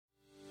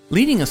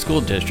Leading a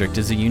school district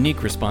is a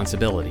unique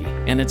responsibility,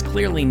 and it's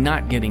clearly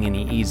not getting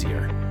any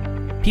easier.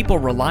 People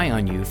rely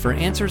on you for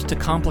answers to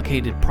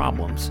complicated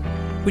problems,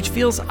 which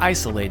feels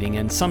isolating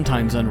and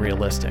sometimes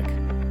unrealistic.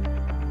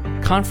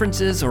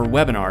 Conferences or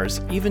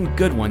webinars, even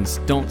good ones,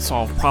 don't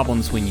solve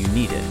problems when you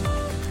need it,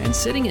 and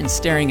sitting and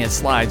staring at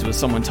slides with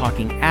someone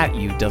talking at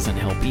you doesn't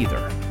help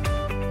either.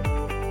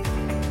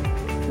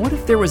 What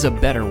if there was a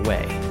better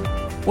way?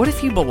 What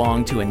if you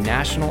belonged to a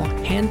national,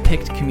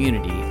 hand-picked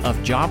community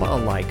of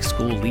Java-alike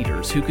school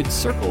leaders who could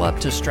circle up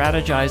to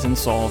strategize and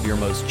solve your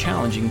most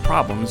challenging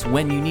problems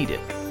when you need it?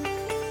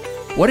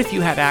 What if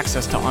you had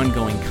access to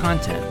ongoing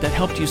content that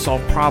helped you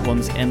solve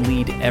problems and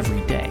lead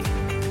every day?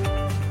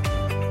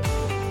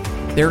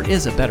 There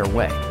is a better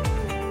way.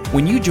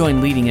 When you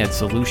join Leading Ed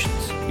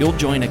Solutions, you'll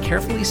join a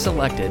carefully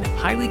selected,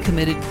 highly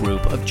committed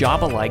group of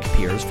Java-like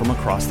peers from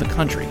across the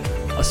country,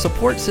 a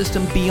support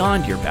system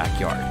beyond your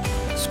backyard.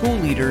 School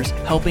leaders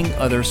helping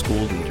other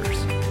school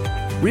leaders.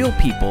 Real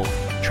people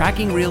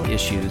tracking real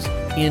issues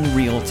in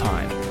real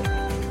time.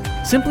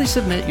 Simply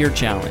submit your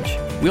challenge.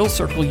 We'll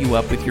circle you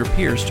up with your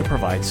peers to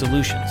provide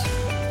solutions.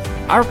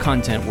 Our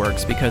content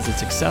works because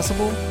it's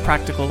accessible,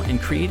 practical,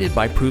 and created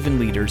by proven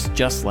leaders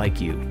just like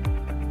you.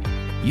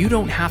 You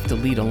don't have to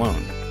lead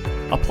alone.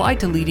 Apply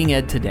to Leading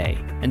Ed today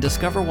and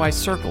discover why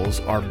circles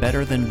are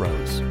better than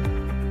rows.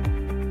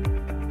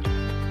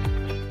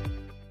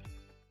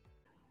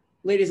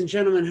 Ladies and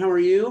gentlemen, how are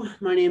you?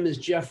 My name is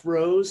Jeff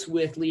Rose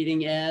with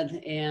Leading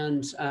Ed,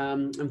 and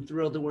I'm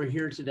thrilled that we're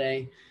here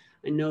today.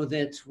 I know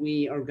that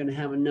we are going to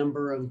have a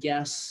number of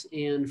guests,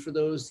 and for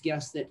those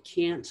guests that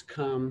can't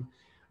come,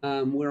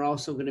 we're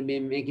also going to be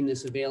making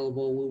this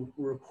available.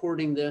 We're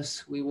recording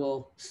this. We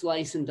will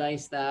slice and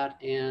dice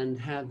that and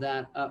have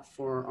that up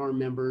for our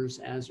members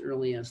as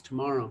early as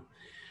tomorrow.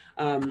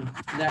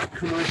 That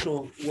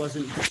commercial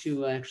wasn't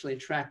to actually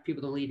attract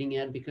people to Leading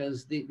Ed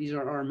because these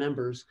are our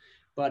members,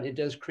 but it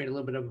does create a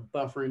little bit of a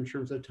buffer in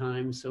terms of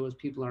time. So as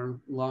people are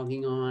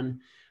logging on,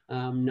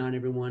 not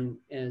everyone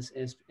as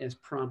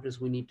prompt as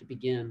we need to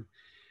begin.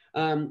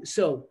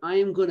 So I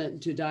am going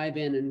to dive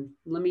in, and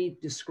let me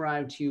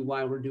describe to you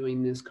why we're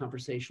doing this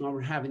conversation, why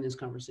we're having this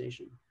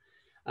conversation.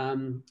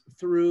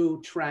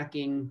 Through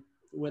tracking,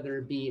 whether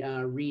it be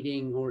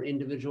reading or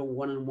individual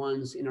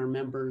one-on-ones in our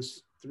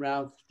members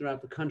throughout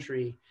the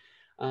country,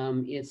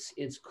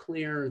 it's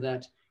clear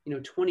that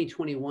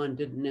 2021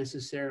 didn't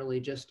necessarily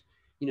just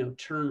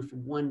turn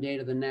from one day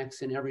to the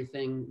next and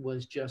everything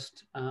was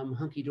just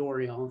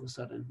hunky-dory all of a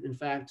sudden. In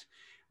fact,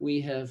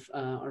 we have,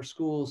 our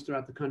schools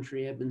throughout the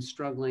country have been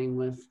struggling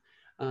with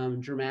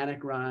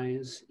dramatic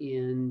rise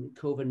in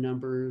COVID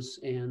numbers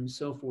and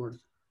so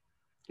forth.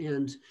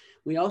 And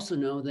we also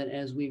know that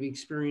as we've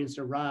experienced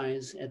a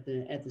rise at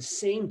the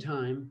same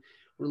time,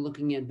 we're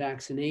looking at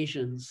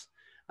vaccinations.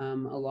 A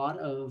lot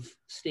of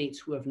states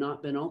who have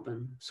not been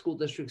open, school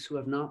districts who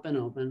have not been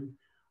open,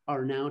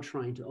 are now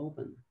trying to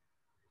open.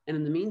 And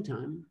in the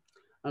meantime,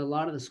 a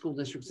lot of the school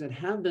districts that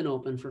have been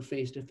open for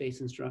face-to-face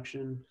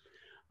instruction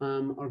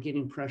are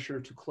getting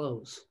pressure to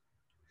close.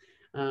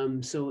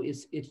 So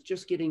it's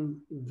just getting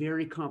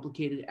very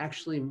complicated,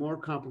 actually more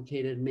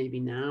complicated maybe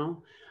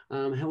now.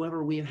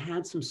 However, we have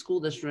had some school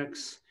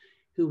districts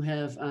who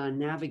have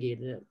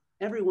navigated it.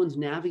 Everyone's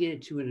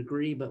navigated to a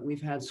degree, but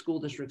we've had school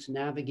districts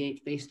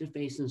navigate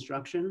face-to-face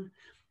instruction.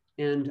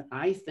 And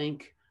I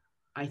think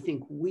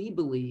we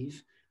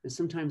believe that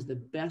sometimes the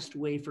best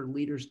way for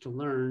leaders to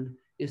learn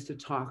is to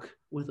talk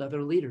with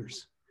other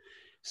leaders.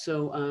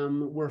 So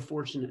we're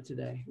fortunate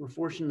today. We're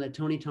fortunate that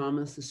Tony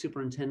Thomas, the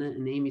superintendent,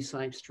 and Amy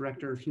Sipes,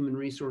 director of human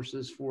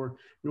resources for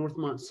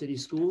Northmont City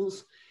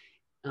Schools,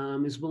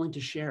 is willing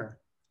to share.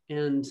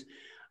 And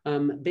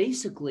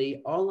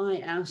basically, all I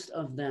asked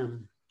of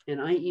them, and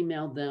I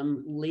emailed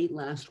them late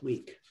last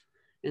week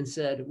and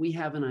said, we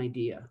have an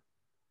idea.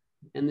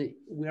 And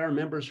our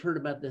members heard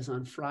about this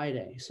on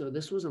Friday. So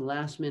this was a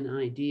last minute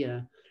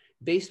idea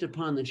based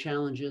upon the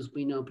challenges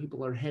we know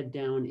people are head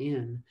down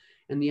in.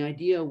 And the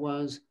idea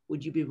was,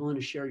 would you be willing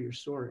to share your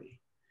story?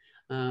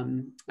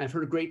 I've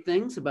heard great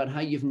things about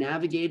how you've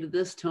navigated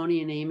this,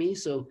 Tony and Amy.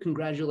 So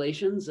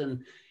congratulations.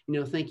 And,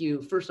 thank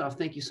you. First off,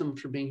 thank you so much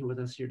for being here with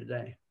us here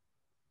today.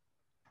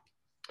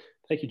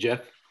 Thank you,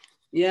 Jeff.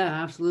 Yeah,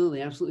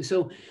 absolutely. Absolutely.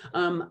 So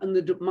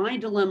my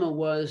dilemma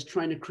was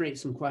trying to create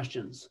some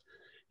questions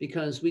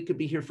because we could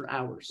be here for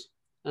hours.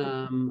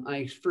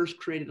 I first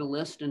created a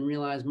list and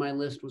realized my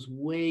list was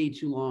way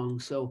too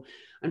long. So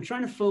I'm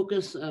trying to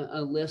focus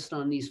a list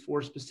on these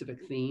 4 specific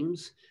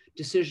themes: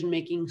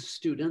 decision-making,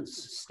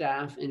 students,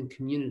 staff, and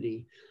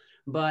community.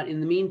 But in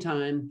the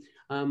meantime,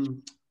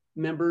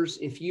 members,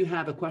 if you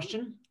have a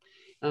question,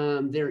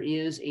 there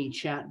is a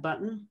chat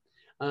button.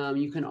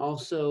 You can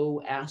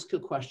also ask a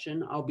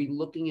question. I'll be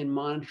looking and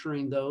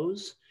monitoring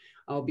those.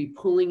 I'll be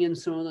pulling in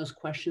some of those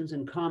questions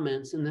and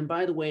comments. And then,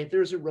 by the way, if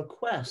there's a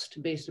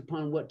request based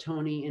upon what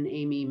Tony and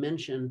Amy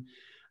mentioned,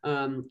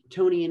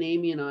 Tony and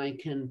Amy and I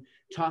can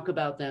talk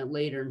about that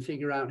later and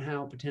figure out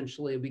how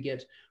potentially we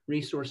get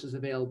resources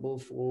available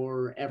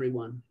for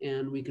everyone.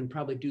 And we can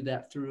probably do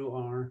that through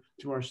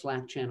our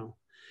Slack channel.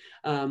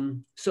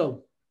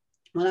 So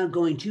without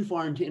going too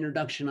far into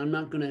introduction, I'm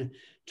not going to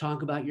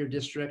talk about your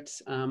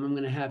district. I'm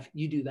going to have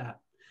you do that.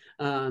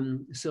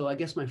 So I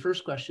guess my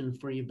first question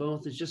for you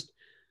both is just,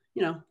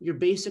 your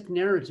basic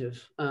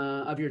narrative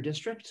of your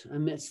district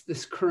amidst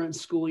this current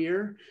school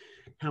year.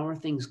 How are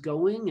things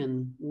going,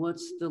 and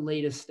what's the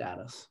latest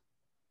status?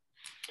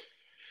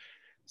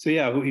 So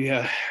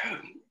yeah,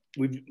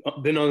 we've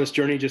been on this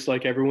journey just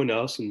like everyone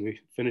else, and we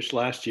finished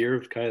last year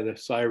with kind of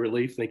the sigh of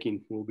relief,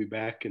 thinking we'll be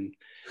back in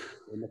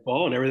the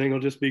fall and everything will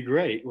just be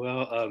great.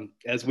 Well,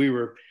 as we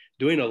were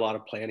doing a lot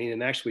of planning,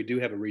 and actually we do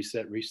have a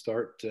reset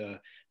restart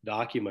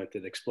document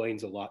that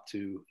explains a lot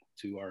to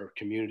our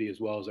community as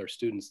well as our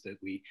students that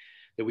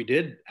we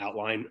did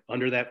outline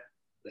under that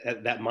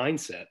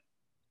mindset.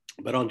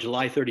 But on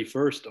July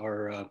 31st,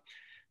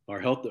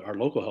 our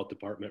local health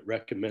department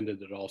recommended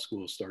that all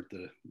schools start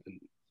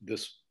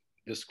this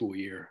school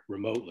year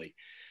remotely.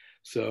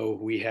 So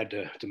we had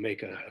to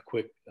make a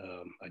quick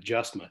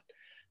adjustment.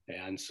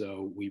 And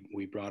so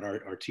we brought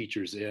our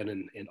teachers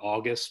in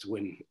August,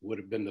 when would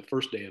have been the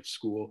first day of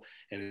school,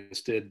 and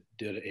instead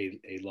did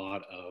a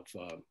lot of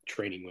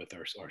training with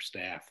our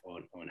staff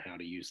on how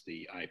to use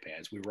the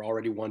iPads. We were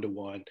already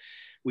one-to-one.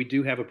 We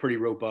do have a pretty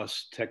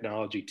robust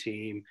technology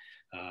team.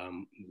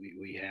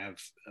 We have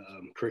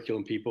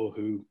curriculum people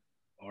who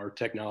are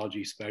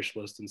technology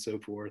specialists and so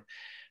forth.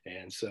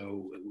 And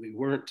so we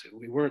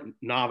weren't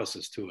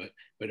novices to it,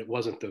 but it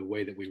wasn't the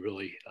way that we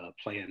really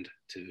planned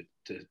to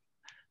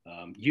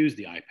use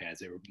the iPads.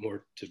 They were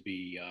more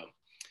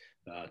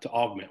to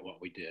augment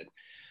what we did.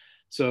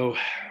 So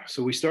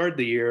we started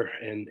the year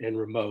in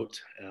remote.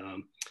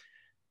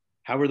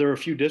 However, there were a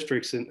few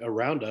districts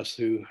around us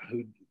who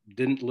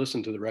didn't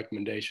listen to the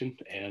recommendation,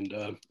 and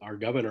our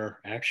governor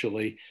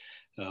actually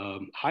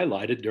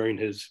highlighted during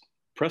his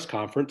press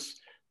conference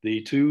the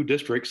two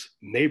districts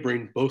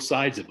neighboring both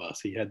sides of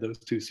us. He had those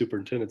two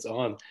superintendents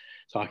on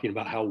talking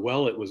about how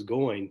well it was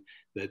going,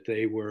 that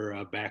they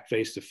were back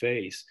face to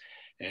face.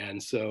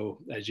 And so,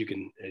 as you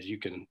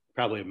can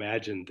probably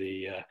imagine,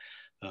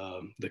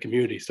 the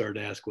community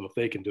started to ask, well, if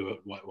they can do it,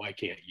 why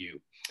can't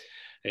you?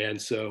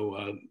 And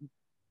so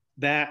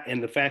that,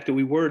 and the fact that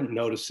we were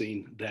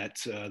noticing that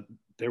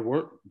there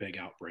weren't big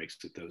outbreaks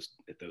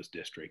at those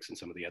districts and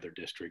some of the other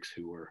districts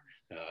who were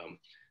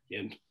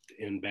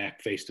in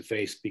back face to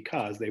face,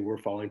 because they were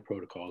following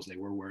protocols, they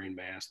were wearing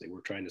masks, they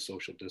were trying to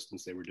social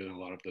distance, they were doing a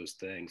lot of those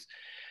things.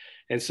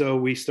 And so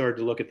we started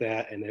to look at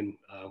that, and then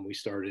we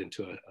started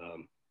into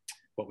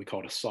what we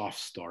called a soft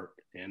start.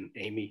 And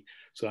Amy,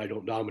 so I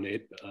don't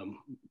dominate,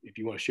 if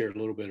you want to share a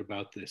little bit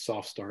about the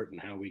soft start and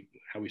how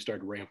we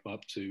started to ramp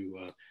up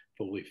to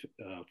fully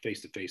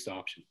face-to-face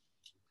option.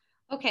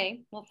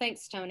 Okay, well,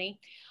 thanks, Tony.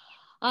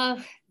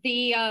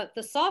 The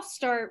soft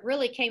start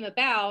really came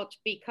about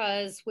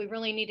because we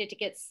really needed to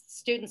get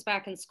students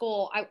back in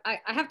school. I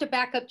have to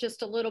back up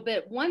just a little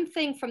bit. One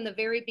thing from the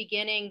very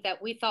beginning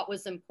that we thought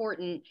was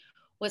important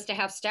was to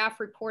have staff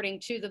reporting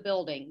to the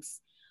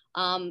buildings.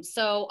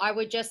 So I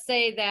would just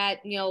say that,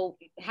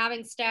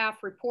 having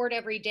staff report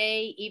every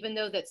day, even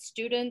though that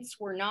students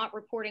were not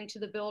reporting to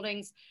the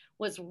buildings,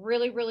 was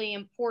really, really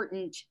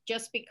important,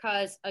 just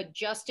because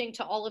adjusting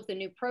to all of the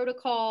new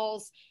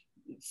protocols,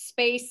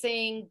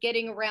 spacing,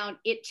 getting around,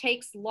 it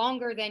takes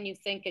longer than you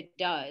think it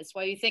does.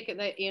 While you think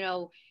that,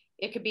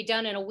 it could be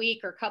done in a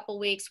week or a couple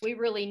weeks, we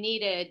really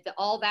needed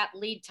all that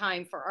lead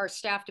time for our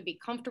staff to be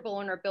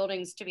comfortable in our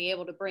buildings to be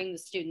able to bring the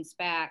students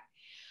back.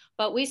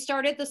 But we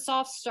started the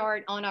soft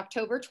start on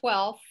October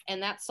 12th,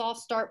 and that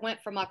soft start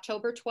went from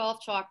October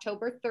 12th to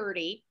October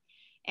 30.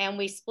 And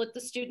we split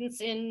the students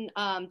in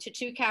to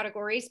two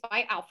categories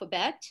by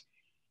alphabet.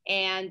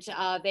 And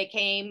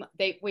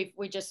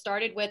we just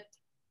started with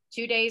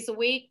 2 days a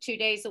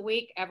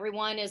week.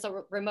 Everyone is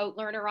a remote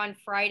learner on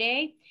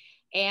Friday.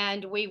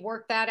 And we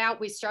worked that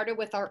out. We started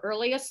with our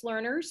earliest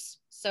learners.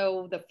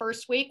 So the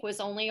first week was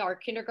only our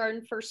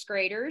kindergarten first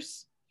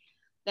graders.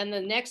 Then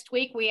the next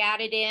week we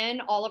added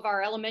in all of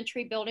our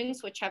elementary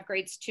buildings, which have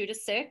grades 2 to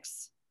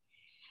 6.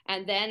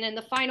 And then in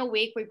the final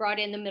week, we brought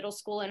in the middle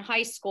school and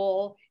high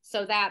school,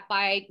 so that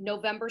by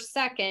November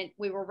 2nd,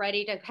 we were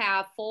ready to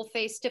have full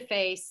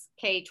face-to-face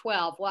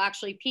K-12, well,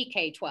 actually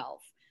PK-12.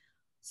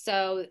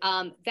 So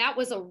that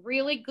was a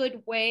really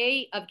good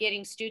way of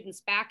getting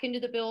students back into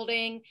the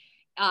building,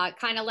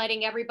 kind of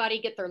letting everybody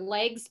get their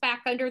legs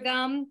back under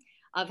them,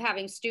 of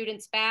having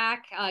students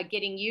back,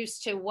 getting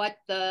used to what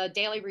the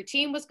daily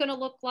routine was going to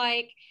look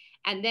like.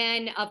 And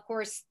then, of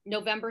course,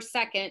 November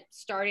 2nd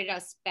started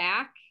us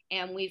back,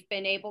 and we've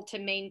been able to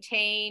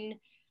maintain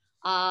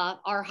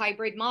our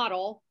hybrid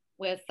model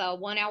with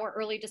 1 hour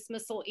early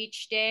dismissal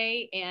each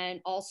day and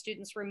all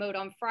students remote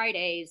on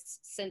Fridays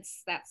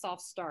since that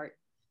soft start.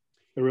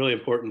 A really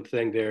important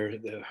thing there,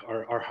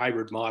 our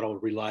hybrid model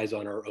relies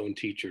on our own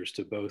teachers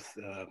to both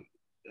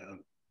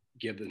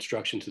give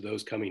instruction to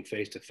those coming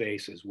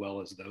face-to-face as well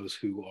as those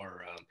who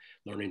are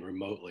learning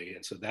remotely.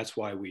 And so that's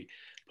why we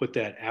put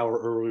that hour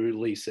early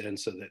release in,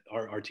 so that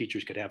our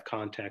teachers could have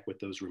contact with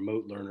those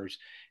remote learners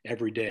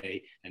every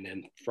day, and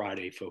then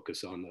Friday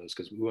focus on those,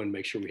 because we want to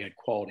make sure we had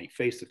quality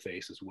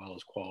face-to-face as well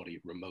as quality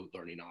remote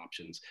learning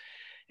options.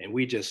 And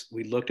we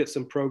looked at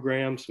some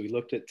programs. We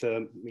looked at,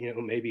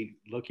 maybe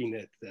looking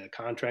at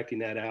contracting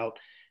that out.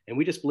 And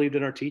we just believed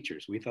in our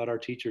teachers. We thought our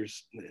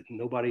teachers,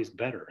 nobody's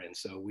better. And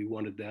so we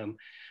wanted them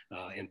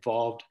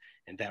involved.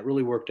 And that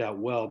really worked out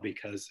well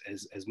because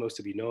as most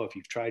of you know, if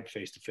you've tried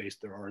face-to-face,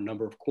 there are a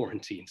number of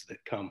quarantines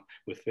that come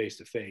with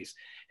face-to-face.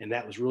 And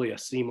that was really a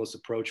seamless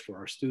approach for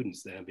our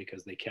students then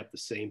because they kept the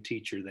same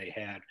teacher they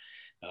had.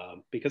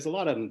 Because a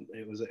lot of them,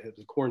 it was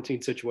a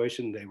quarantine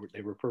situation.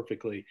 They were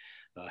perfectly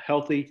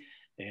healthy.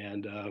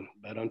 And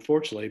but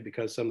unfortunately,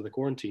 because some of the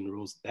quarantine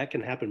rules, that can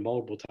happen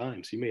multiple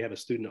times. You may have a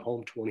student at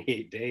home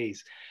 28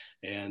 days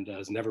and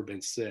has never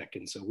been sick.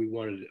 And so we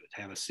wanted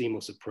to have a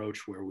seamless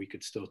approach where we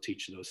could still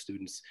teach those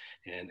students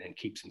and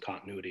keep some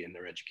continuity in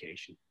their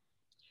education.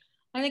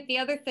 I think the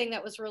other thing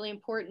that was really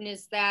important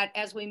is that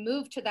as we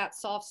moved to that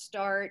soft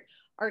start,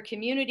 our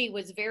community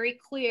was very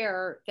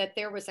clear that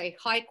there was a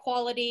high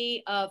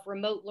quality of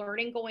remote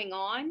learning going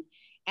on.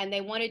 And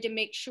they wanted to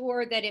make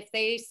sure that if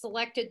they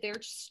selected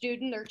their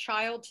student or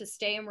child to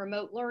stay in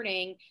remote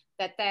learning,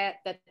 that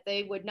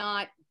they would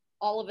not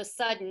all of a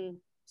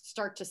sudden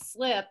start to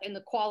slip in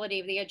the quality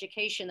of the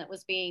education that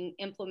was being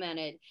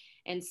implemented.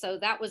 And so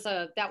that was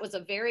a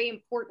very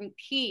important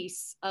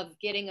piece of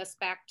getting us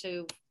back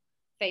to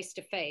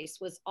face-to-face,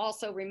 was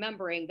also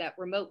remembering that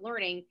remote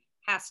learning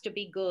has to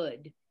be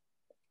good.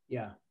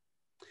 Yeah.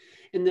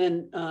 And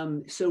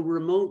then, so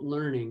remote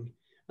learning,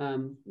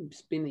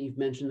 being that you've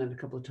mentioned that a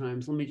couple of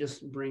times, let me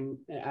just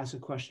ask a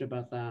question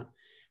about that.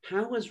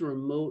 How has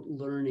remote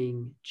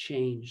learning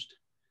changed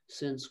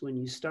since when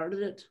you started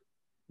it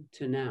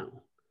to now?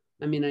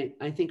 I mean,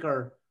 I think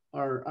our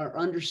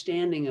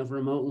understanding of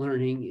remote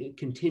learning, it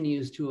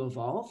continues to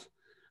evolve.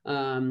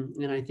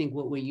 And I think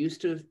what we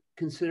used to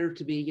consider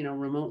to be,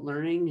 remote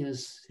learning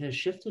has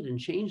shifted and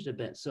changed a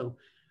bit. So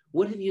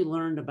what have you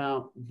learned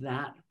about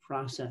that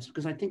process?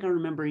 Because I think I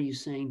remember you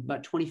saying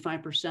about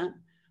 25%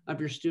 of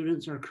your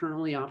students are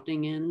currently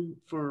opting in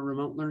for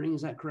remote learning.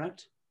 Is that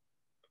correct?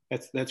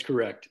 That's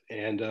correct.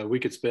 And we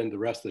could spend the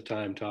rest of the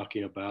time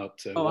talking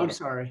about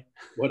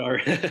what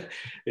our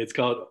it's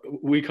called,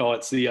 we call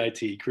it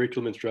CIT,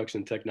 Curriculum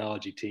Instruction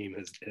Technology Team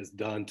has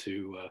done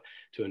to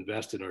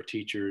invest in our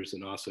teachers.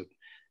 And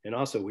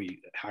also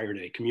we hired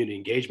a community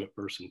engagement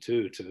person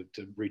too, to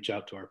reach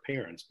out to our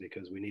parents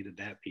because we needed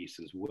that piece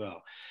as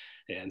well.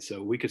 And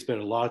so we could spend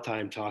a lot of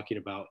time talking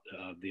about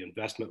the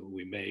investment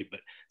we made, but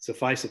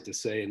suffice it to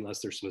say,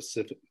 unless there's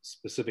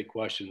specific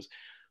questions,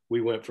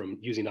 we went from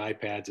using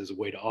iPads as a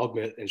way to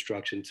augment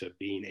instruction to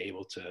being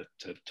able to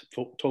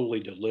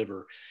totally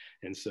deliver.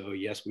 And so,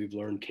 yes, we've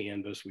learned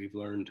Canvas. We've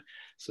learned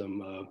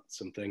some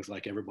things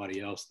like everybody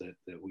else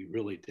that we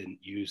really didn't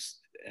use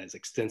as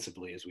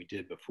extensively as we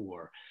did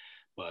before.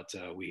 But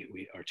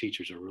our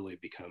teachers are really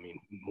becoming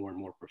more and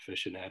more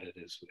proficient at it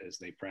as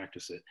they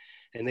practice it.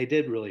 And they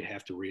did really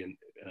have to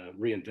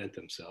reinvent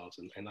themselves.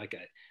 And like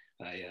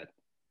I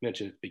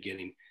mentioned at the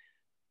beginning,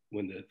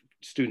 when the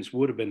students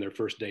would have been their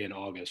first day in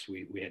August,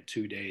 we had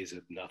 2 days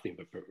of nothing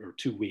or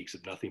 2 weeks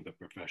of nothing but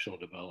professional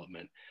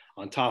development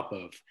on top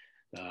of,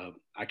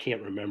 I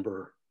can't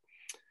remember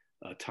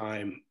a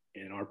time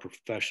in our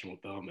professional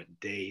development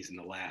days in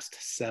the last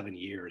 7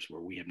 years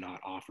where we have not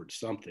offered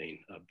something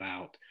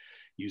about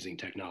using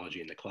technology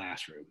in the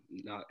classroom,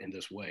 not in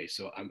this way.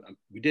 So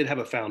we did have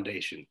a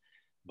foundation,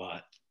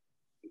 but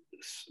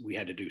we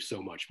had to do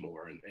so much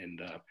more.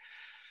 And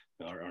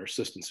our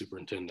assistant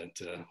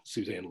superintendent,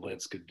 Suzanne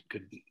Lentz, could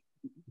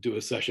do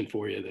a session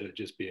for you that would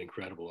just be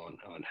incredible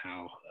on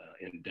how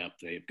in depth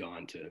they've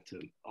gone to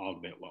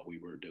augment what we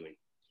were doing.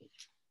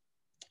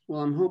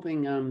 Well, I'm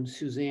hoping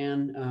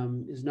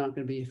Suzanne is not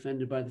going to be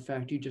offended by the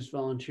fact you just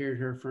volunteered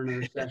her for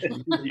another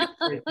session.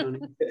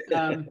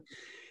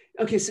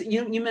 Okay, so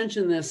you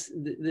mentioned this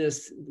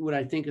what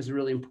I think is a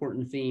really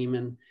important theme,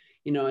 and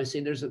I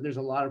say there's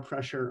a lot of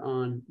pressure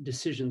on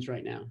decisions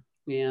right now,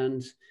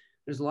 and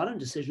there's a lot of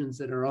decisions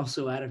that are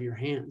also out of your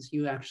hands.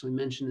 You actually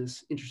mentioned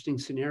this interesting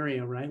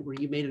scenario, right, where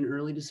you made an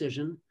early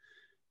decision,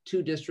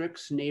 2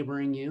 districts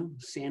neighboring you,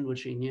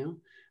 sandwiching you,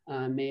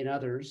 made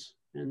others,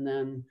 and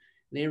then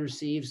they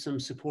received some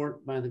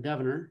support by the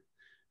governor,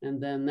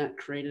 and then that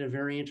created a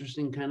very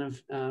interesting kind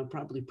of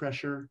probably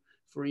pressure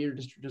for your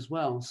district as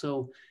well.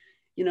 So,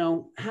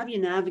 have you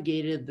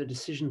navigated the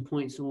decision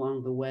points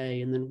along the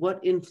way? And then what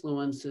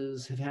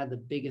influences have had the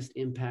biggest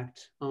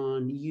impact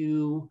on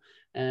you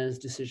as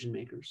decision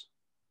makers?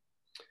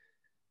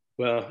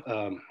 Well,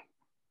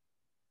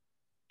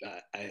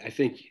 I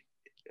think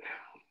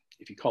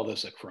if you call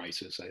this a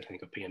crisis, I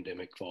think a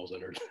pandemic falls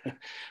under that.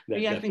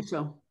 Yeah, I think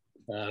so.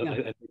 I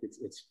think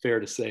it's fair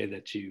to say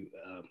that you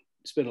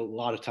spend a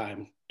lot of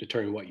time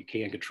determining what you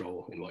can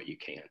control and what you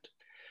can't.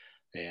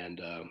 And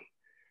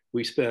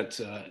we spent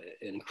an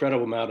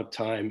incredible amount of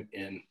time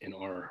in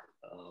our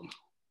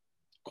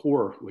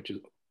core, which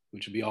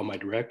would be all my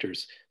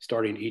directors,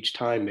 starting each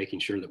time making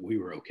sure that we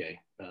were okay.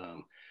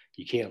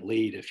 You can't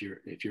lead if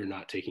you're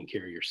not taking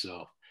care of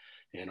yourself.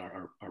 And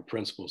our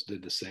principals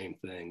did the same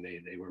thing.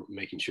 They were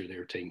making sure they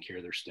were taking care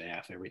of their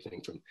staff,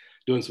 everything from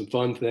doing some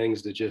fun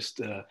things to just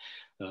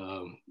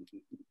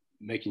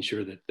making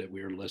sure that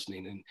we were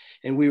listening.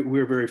 And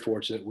we're very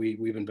fortunate.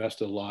 We've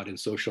invested a lot in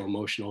social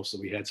emotional. So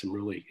we had some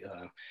really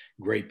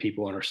great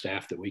people on our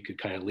staff that we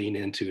could kind of lean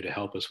into to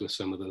help us with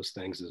some of those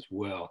things as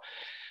well.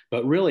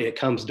 But really it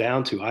comes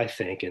down to, I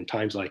think, in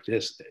times like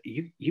this,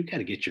 you've got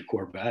to get your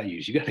core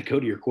values. You got to go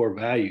to your core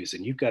values,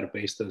 and you've got to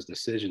base those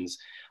decisions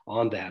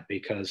on that,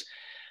 because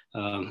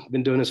I've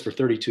been doing this for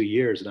 32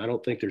 years, and I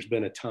don't think there's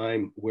been a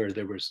time where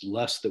there was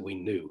less that we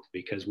knew,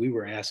 because we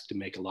were asked to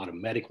make a lot of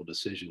medical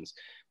decisions,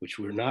 which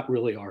were not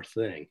really our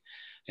thing.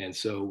 And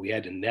so we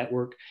had to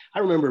network. I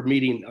remember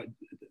meeting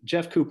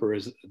Jeff Cooper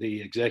is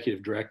the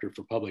executive director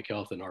for public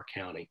health in our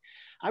county.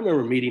 I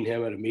remember meeting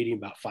him at a meeting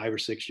about 5 or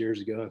 6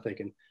 years ago and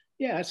thinking,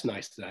 yeah, it's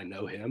nice that I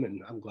know him,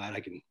 and I'm glad I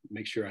can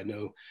make sure I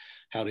know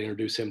how to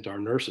introduce him to our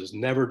nurses.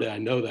 Never did I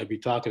know that I'd be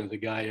talking to the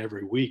guy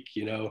every week,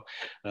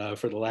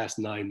 for the last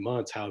 9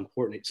 months, how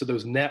important. So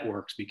those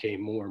networks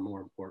became more and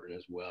more important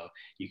as well.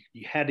 You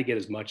had to get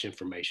as much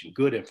information,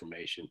 good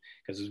information,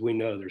 because as we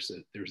know,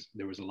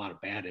 there was a lot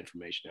of bad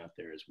information out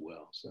there as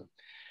well. So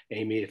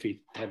Amy, if you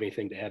have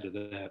anything to add to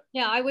that.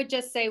 Yeah, I would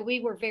just say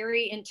we were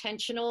very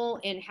intentional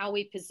in how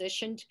we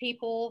positioned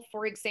people.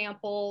 For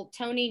example,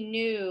 Tony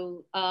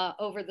knew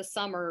over the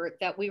summer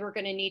that we were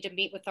going to need to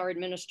meet with our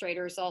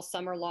administrators all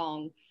summer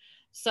long.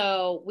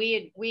 So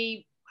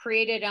we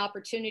created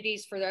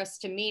opportunities for us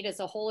to meet as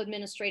a whole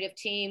administrative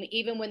team,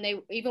 even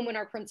when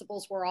our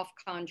principals were off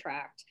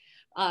contract,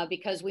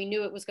 because we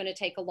knew it was going to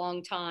take a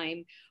long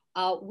time.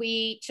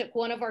 We took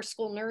one of our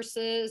school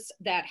nurses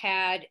that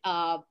had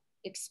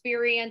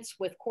experience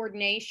with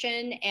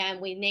coordination, and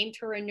we named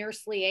her a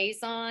nurse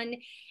liaison,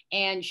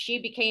 and she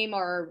became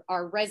our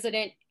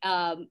resident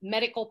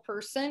medical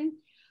person.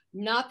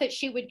 Not that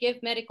she would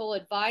give medical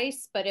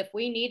advice, but if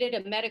we needed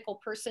a medical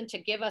person to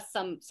give us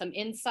some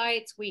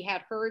insights, we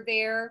had her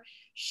there.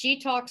 She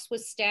talks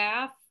with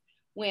staff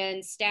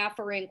when staff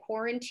are in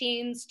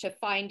quarantines to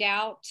find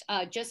out,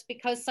 just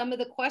because some of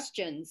the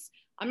questions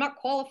I'm not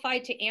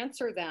qualified to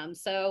answer them.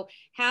 So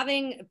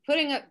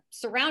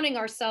surrounding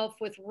ourselves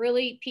with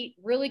really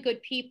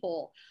good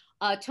people.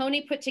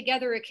 Tony put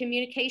together a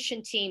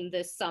communication team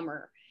this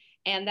summer,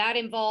 and that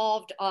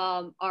involved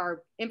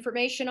our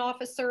information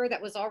officer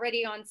that was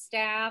already on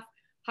staff,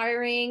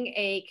 hiring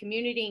a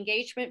community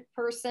engagement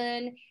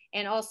person,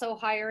 and also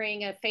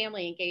hiring a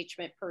family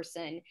engagement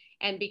person.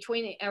 And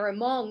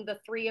among the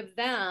three of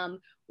them,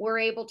 we're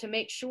able to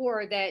make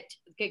sure that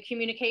the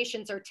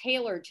communications are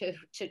tailored to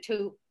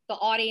the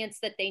audience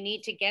that they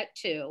need to get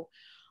to.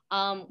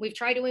 We've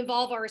tried to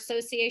involve our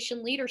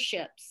association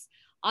leaderships.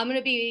 I'm going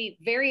to be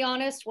very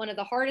honest. One of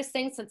the hardest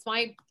things, since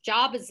my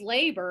job is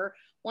labor,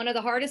 one of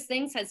the hardest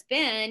things has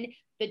been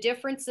the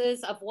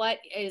differences of what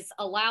is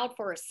allowed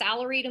for a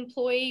salaried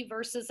employee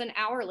versus an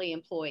hourly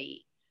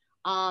employee.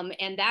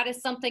 And that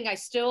is something I'm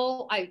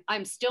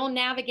still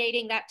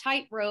navigating that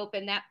tightrope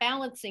and that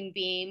balancing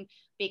beam,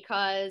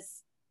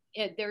 because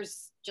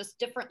there's just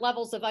different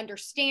levels of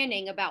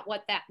understanding about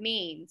what that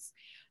means.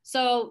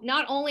 So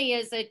not only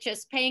is it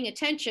just paying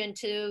attention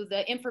to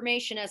the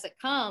information as it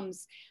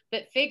comes,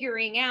 but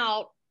figuring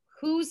out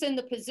who's in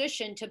the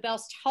position to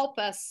best help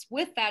us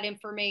with that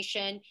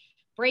information,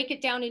 break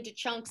it down into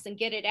chunks and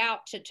get it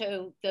out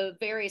to the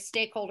various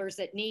stakeholders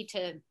that need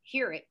to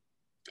hear it.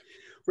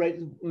 Right.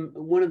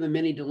 One of the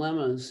many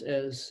dilemmas,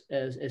 as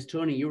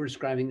Tony, you were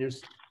describing,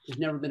 there's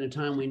never been a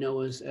time we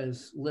know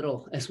as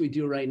little as we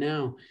do right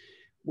now.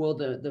 Well,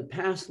 the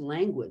past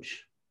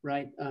language,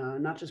 right?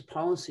 Not just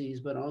policies,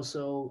 but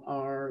also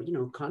our,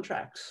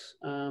 contracts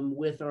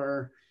with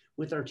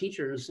our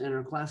teachers and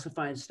our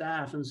classified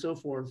staff and so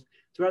forth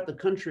throughout the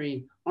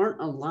country aren't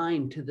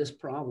aligned to this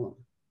problem,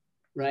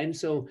 right? And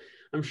so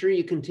I'm sure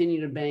you continue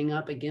to bang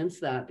up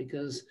against that,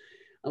 because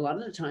a lot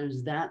of the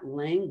times that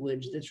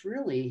language that's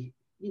really,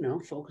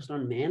 focused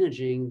on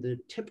managing the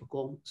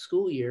typical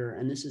school year,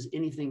 and this is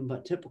anything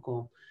but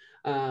typical,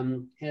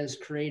 has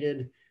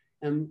created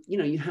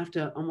you have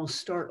to almost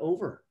start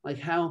over.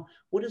 Like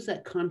what does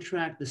that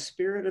contract, the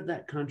spirit of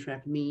that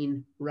contract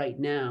mean right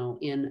now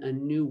in a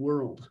new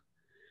world?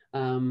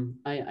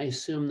 I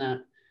assume that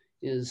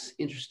is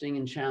interesting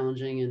and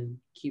challenging and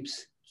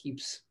keeps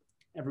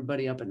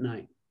everybody up at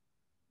night.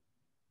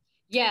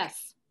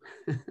 Yes.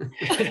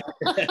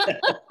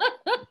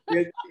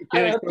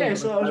 Okay,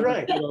 so I was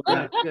right.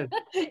 Good.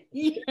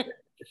 Yeah.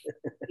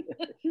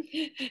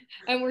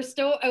 and we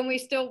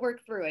still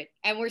work through it,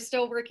 and we're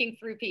still working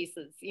through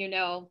pieces,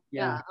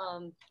 Yeah.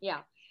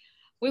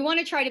 We want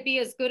to try to be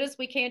as good as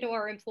we can to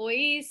our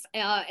employees,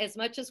 as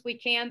much as we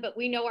can, but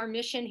we know our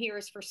mission here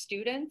is for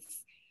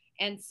students.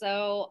 And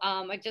so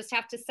I just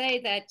have to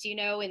say that,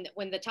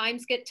 when the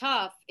times get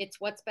tough, it's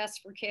what's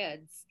best for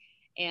kids.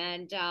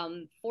 And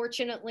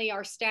fortunately,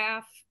 our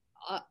staff,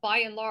 by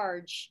and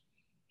large,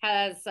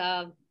 has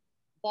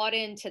bought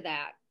into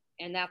that,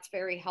 and that's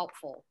very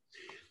helpful.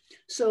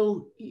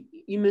 So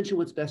you mentioned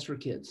what's best for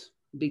kids,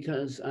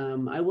 because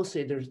I will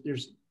say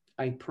there's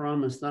I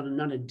promise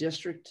not a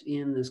district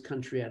in this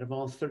country out of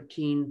all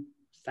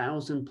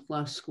 13,000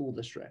 plus school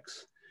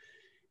districts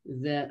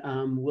that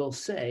will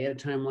say at a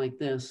time like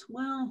this,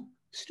 well,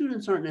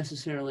 students aren't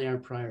necessarily our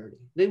priority.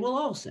 They will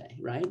all say,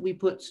 right? We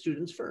put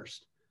students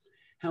first.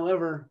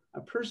 However,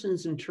 a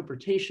person's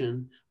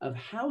interpretation of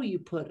how you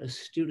put a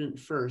student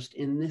first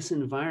in this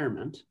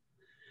environment,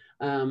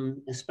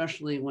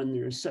 especially when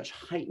there's such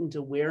heightened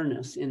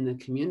awareness in the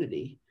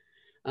community,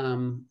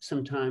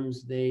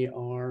 sometimes they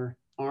are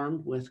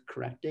armed with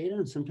correct data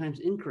and sometimes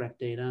incorrect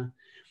data.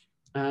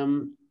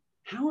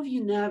 How have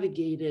you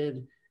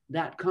navigated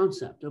that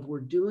concept of we're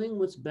doing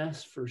what's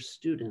best for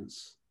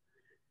students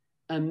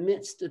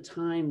amidst a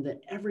time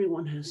that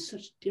everyone has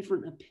such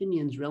different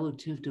opinions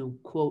relative to,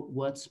 quote,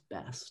 what's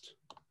best?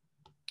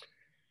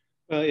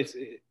 Well,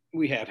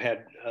 we have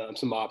had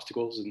some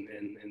obstacles,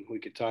 and we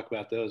could talk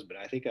about those, but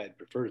I think I'd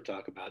prefer to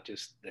talk about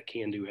just the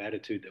can-do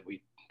attitude that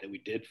we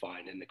did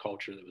find in the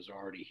culture that was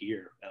already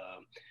here.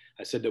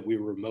 I said that we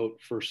were remote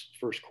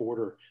first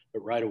quarter,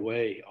 but right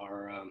away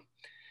our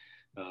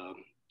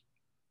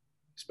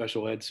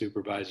special ed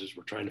supervisors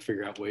were trying to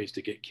figure out ways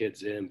to get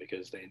kids in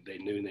because they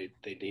knew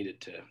they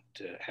needed to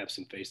have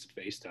some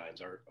face-to-face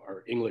times.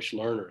 Our English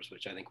learners,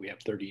 which I think we have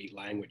 38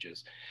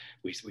 languages,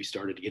 we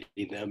started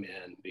getting them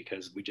in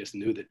because we just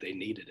knew that they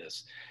needed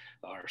us.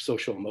 Our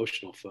social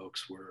emotional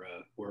folks were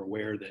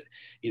aware that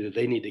either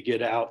they need to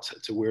get out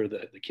to where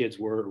the kids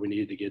were, or we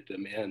needed to get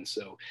them in.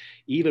 So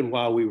even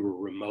while we were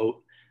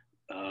remote,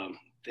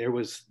 there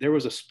was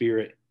a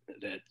spirit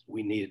that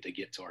we needed to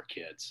get to our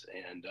kids,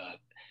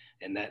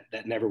 and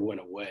that never went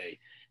away.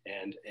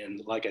 And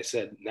like I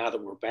said, now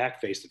that we're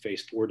back face to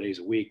face 4 days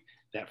a week,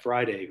 that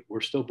Friday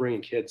we're still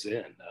bringing kids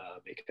in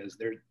because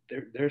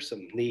there's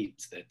some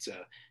needs that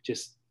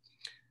just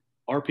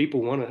our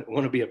people want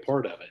to be a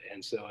part of it.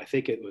 And so I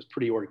think it was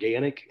pretty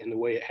organic in the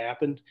way it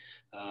happened.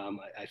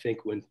 I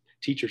think when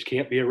teachers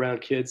can't be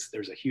around kids,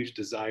 there's a huge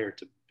desire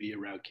to be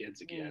around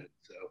kids again.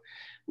 So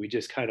we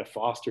just kind of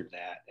fostered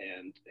that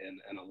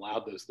and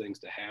allowed those things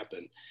to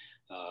happen.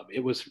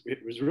 It was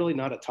really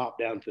not a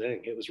top-down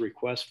thing. It was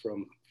requests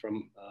from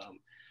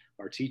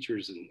our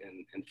teachers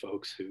and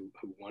folks who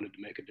wanted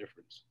to make a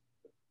difference.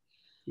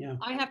 Yeah,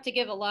 I have to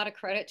give a lot of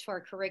credit to our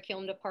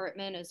curriculum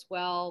department as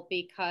well,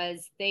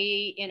 because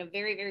they, in a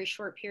very, very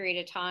short period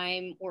of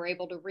time, were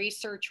able to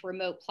research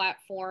remote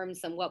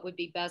platforms and what would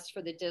be best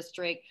for the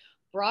district,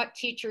 brought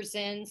teachers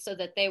in so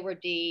that they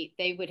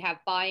would have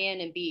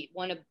buy-in and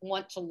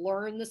want to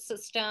learn the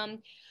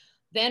system.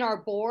 Then our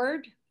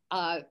board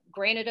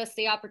granted us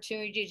the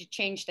opportunity to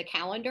change the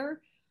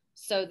calendar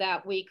so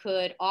that we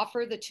could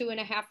offer the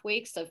 2.5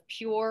 weeks of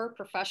pure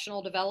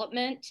professional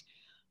development.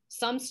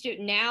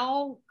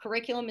 Now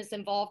curriculum is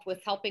involved with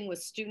helping with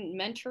student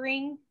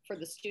mentoring for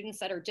the students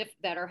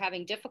that are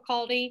having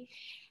difficulty.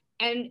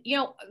 And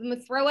I'm going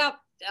to throw out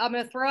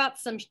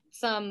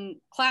some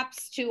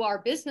claps to our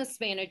business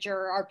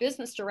manager, our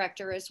business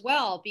director as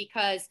well,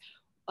 because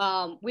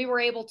we were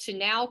able to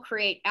now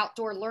create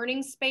outdoor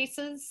learning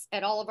spaces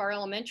at all of our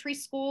elementary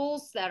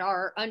schools that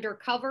are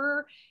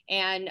undercover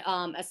and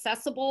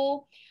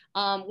accessible.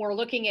 We're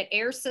looking at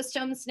air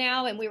systems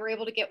now, and we were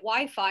able to get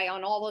Wi-Fi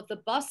on all of the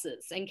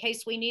buses in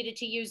case we needed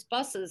to use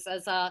buses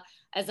as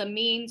a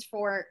means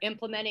for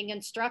implementing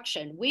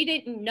instruction. We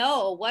didn't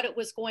know what it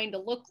was going to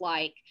look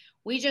like.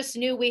 We just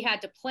knew we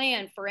had to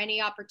plan for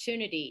any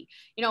opportunity.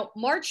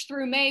 March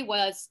through May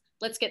was,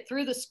 let's get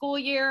through the school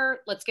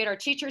year. Let's get our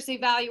teachers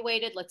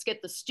evaluated. Let's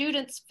get the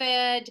students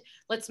fed.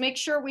 Let's make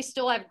sure we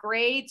still have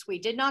grades. We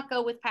did not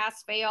go with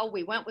pass fail.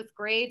 We went with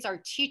grades.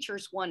 Our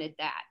teachers wanted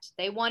that.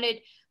 They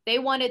wanted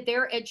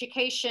their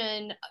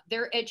educational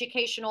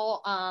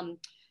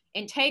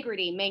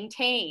integrity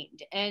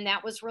maintained. And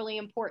that was really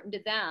important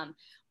to them.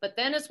 But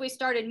then as we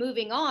started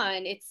moving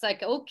on, it's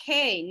like,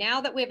 okay,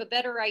 now that we have a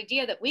better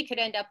idea that we could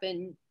end up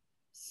in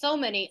so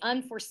many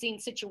unforeseen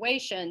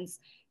situations,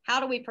 how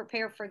do we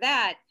prepare for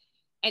that?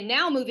 And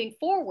now moving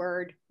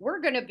forward, we're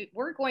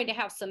going to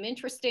have some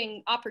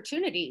interesting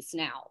opportunities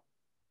now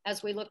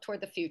as we look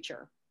toward the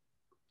future.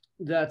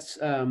 That's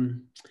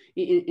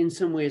in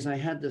some ways I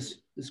had this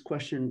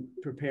question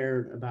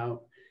prepared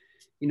about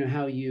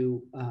how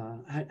you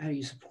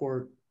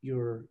support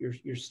your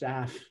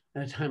staff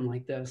at a time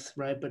like this,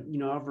 right? But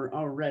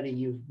already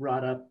you've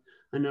brought up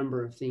a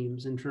number of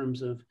themes in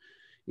terms of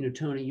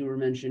Tony, you were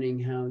mentioning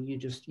how you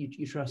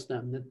trust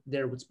them, that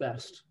they're what's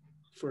best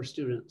for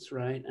students,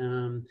 right?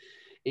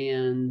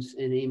 And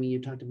Amy,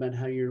 you talked about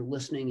how you're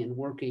listening and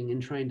working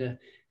and trying to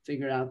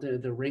figure out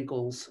the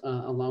wrinkles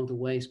along the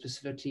way,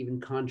 specific to even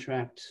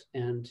contract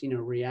and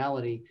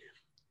reality.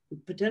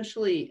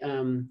 Potentially,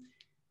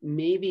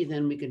 maybe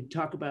then we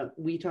talked about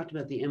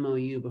the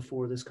MOU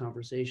before this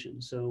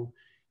conversation. So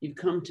you've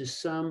come to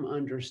some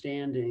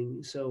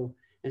understanding. So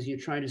as you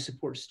try to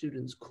support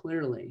students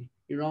clearly,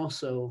 you're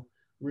also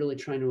really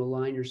trying to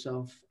align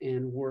yourself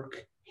and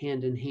work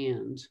hand in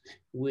hand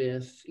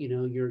with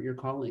your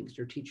colleagues,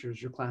 your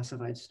teachers, your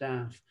classified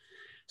staff.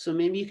 So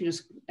maybe you can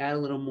just add a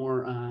little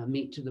more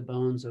meat to the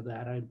bones of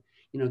that.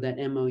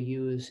 That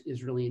MOU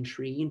is really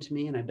intriguing to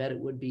me, and I bet it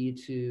would be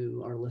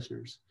to our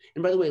listeners.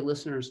 And by the way,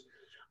 listeners,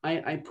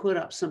 I put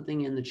up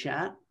something in the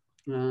chat.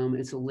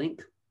 It's a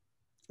link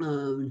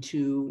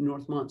to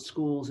Northmont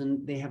schools,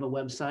 and they have a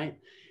website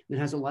that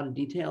has a lot of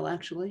detail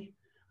actually.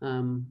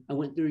 I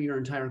went through your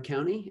entire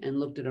county and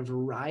looked at a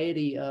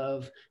variety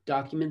of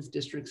documents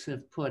districts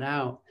have put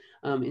out.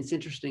 It's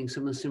interesting,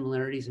 some of the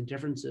similarities and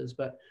differences,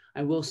 but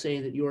I will say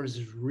that yours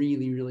is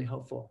really, really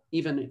helpful.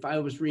 Even if I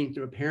was reading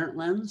through a parent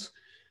lens,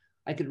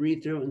 I could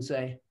read through it and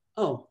say,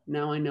 oh,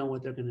 now I know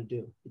what they're going to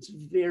do. It's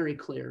very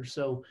clear.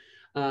 So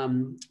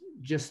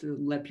just to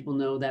let people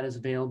know that is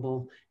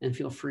available, and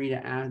feel free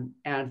to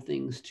add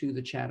things to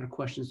the chat or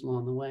questions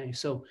along the way.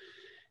 So,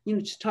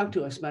 just talk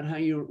to us about how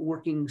you're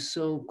working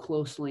so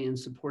closely and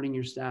supporting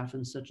your staff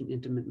in such an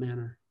intimate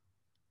manner.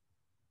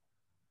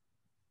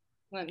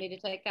 Want me to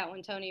take that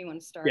one, Tony? You want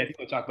to start? Yeah, if you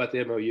want to talk about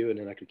the MOU, and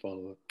then I can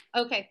follow up.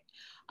 Okay.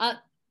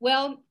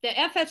 Well, the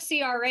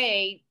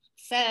FFCRA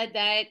said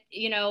that,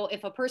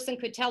 if a person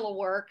could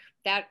telework,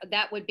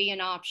 that would be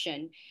an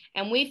option.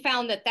 And we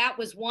found that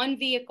was one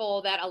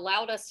vehicle that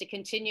allowed us to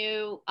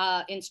continue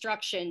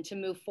instruction to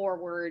move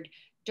forward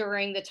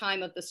during the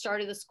time of the start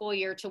of the school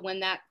year to when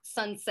that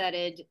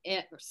sunset,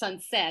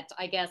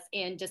 I guess,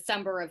 in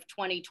December of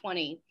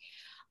 2020.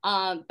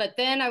 But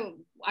then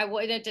I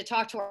wanted to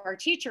talk to our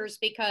teachers,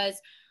 because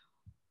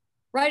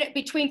right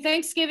between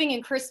Thanksgiving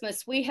and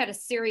Christmas, we had a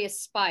serious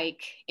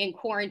spike in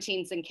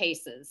quarantines and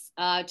cases,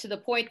 to the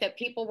point that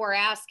people were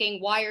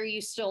asking, why are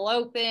you still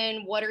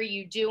open? What are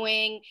you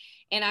doing?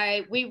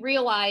 And we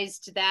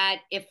realized that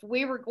if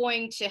we were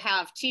going to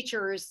have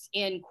teachers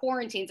in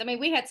quarantines,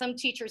 we had some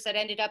teachers that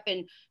ended up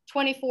in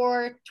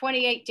 24,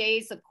 28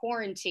 days of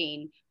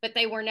quarantine, but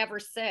they were never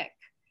sick.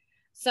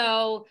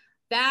 So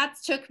that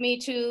took me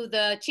to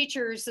the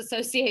Teachers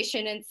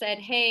Association and said,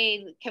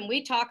 hey, can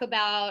we talk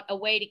about a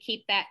way to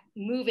keep that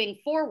moving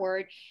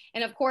forward?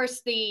 And of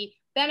course, the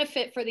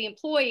benefit for the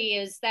employee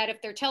is that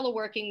if they're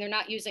teleworking, they're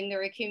not using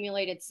their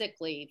accumulated sick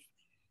leave.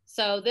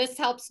 So this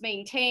helps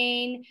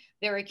maintain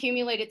their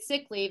accumulated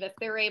sick leave if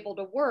they're able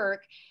to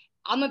work.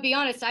 I'm gonna be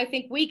honest, I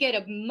think we get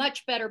a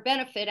much better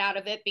benefit out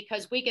of it,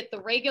 because we get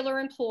the regular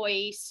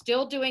employee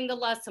still doing the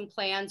lesson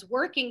plans,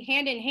 working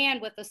hand in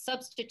hand with the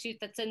substitute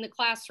that's in the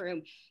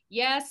classroom.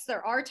 Yes,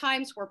 there are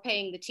times we're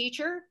paying the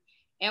teacher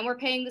and we're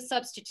paying the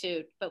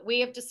substitute, but we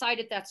have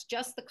decided that's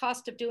just the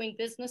cost of doing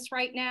business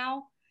right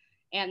now.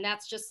 And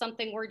that's just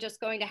something we're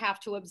just going to have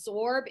to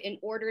absorb in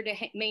order to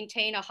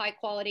maintain a high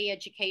quality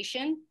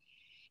education.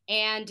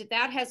 And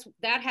that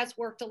has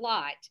worked a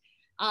lot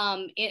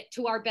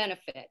to our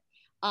benefit.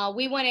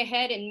 We went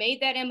ahead and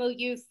made that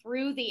MOU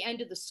through the end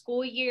of the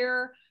school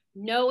year,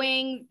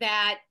 knowing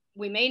that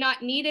we may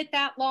not need it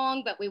that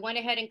long, but we went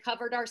ahead and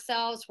covered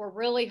ourselves. We're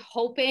really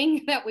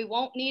hoping that we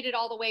won't need it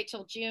all the way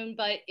till June,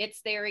 but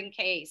it's there in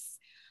case.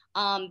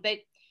 But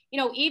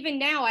even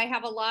now I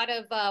have a lot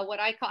of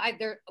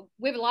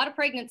we have a lot of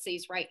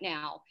pregnancies right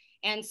now.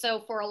 And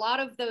so for a lot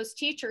of those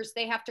teachers,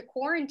 they have to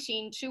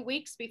quarantine 2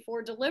 weeks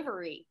before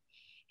delivery.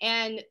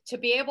 And to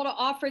be able to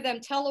offer them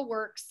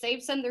telework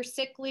saves them their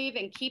sick leave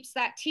and keeps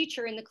that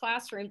teacher in the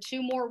classroom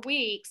 2 more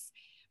weeks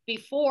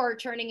before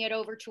turning it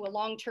over to a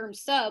long-term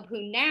sub,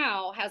 who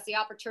now has the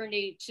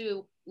opportunity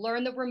to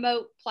learn the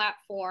remote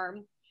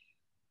platform,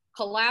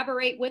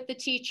 collaborate with the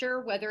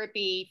teacher, whether it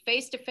be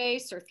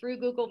face-to-face or through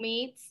Google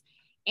Meets,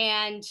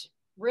 and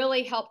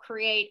really help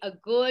create a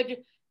good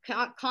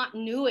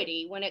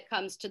continuity when it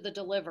comes to the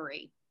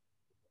delivery.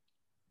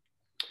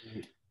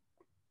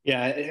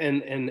 Yeah,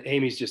 and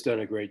Amy's just done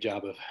a great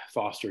job of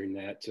fostering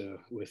that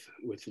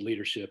with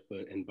leadership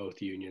in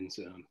both unions.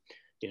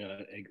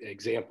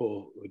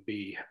 Example would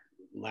be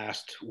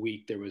last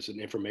week there was an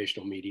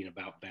informational meeting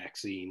about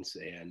vaccines,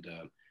 and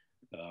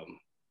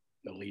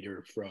a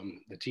leader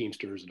from the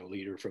Teamsters and a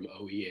leader from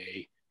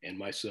OEA and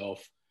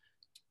myself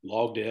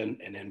logged in,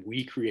 and then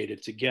we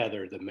created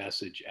together the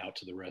message out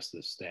to the rest of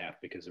the staff,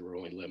 because there were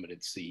only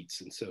limited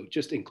seats. And so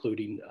just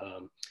including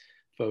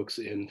folks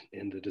in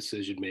the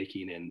decision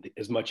making and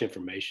as much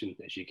information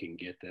as you can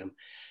get them.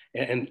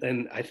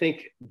 And I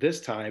think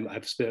this time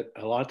I've spent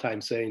a lot of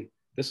time saying,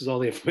 this is all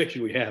the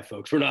information we have,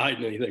 folks. We're not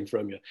hiding anything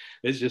from you.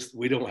 It's just,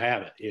 we don't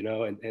have it,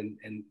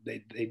 and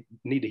they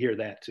need to hear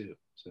that too.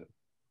 So.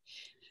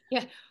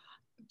 Yeah.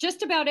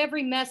 Just about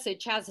every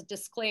message has a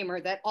disclaimer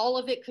that all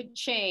of it could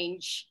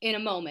change in a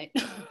moment.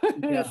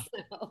 Yeah.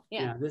 So,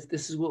 yeah.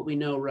 This is what we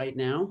know right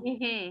now,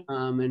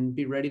 and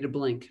be ready to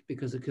blink,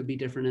 because it could be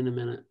different in a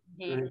minute.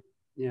 Right?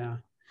 Yeah.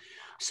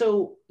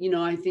 So,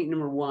 I think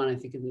number one, I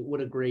think what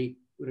a great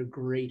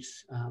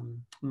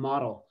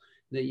model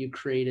that you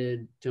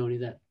created, Tony,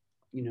 that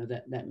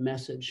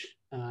message,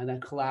 that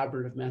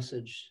collaborative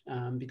message,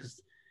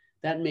 because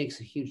that makes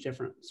a huge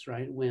difference,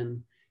 right?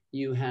 When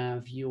you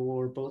have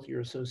both your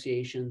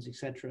associations, et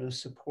cetera,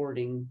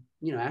 supporting,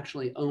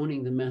 actually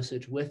owning the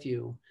message with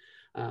you,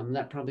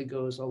 that probably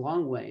goes a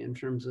long way in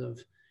terms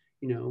of,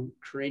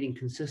 creating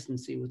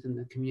consistency within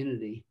the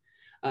community.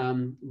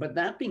 But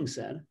that being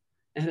said,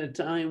 at a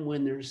time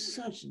when there's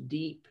such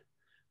deep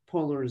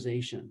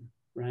polarization,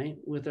 right,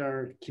 with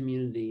our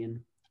community,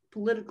 and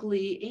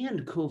politically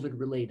and COVID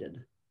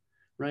related,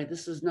 right?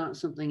 This is not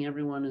something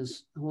everyone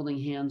is holding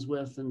hands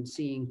with and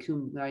seeing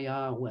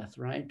kumbaya with,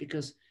 right?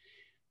 Because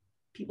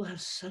people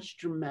have such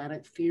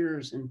dramatic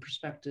fears and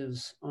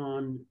perspectives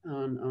on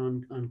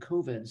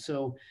COVID.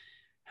 So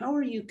how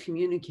are you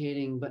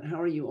communicating, but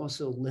how are you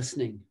also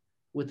listening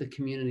with the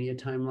community at a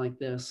time like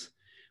this,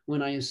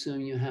 when I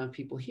assume you have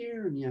people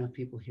here and you have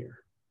people here?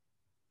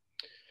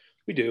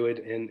 We do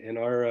it, and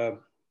our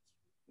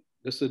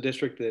this is a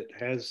district that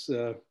has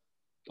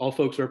all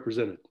folks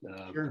represented.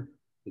 Sure.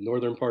 The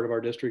northern part of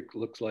our district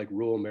looks like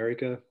rural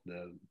America.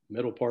 The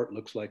middle part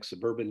looks like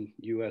suburban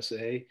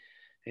USA,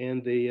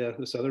 and the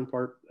southern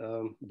part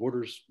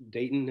borders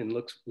Dayton and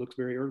looks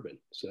very urban.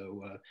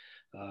 So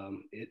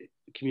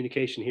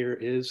communication here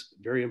is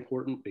very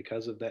important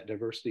because of that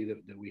diversity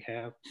that we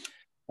have.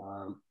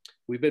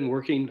 We've been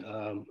working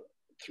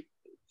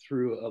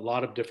through a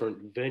lot of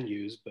different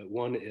venues, but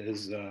one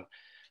is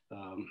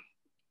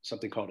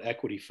something called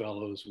Equity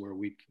Fellows, where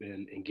we've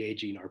been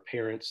engaging our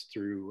parents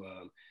through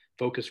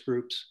focus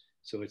groups.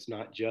 So it's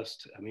not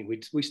just, I mean,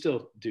 we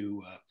still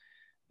do,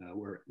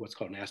 we're what's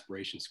called an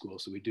aspiration school.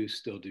 So we do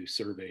still do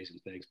surveys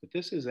and things, but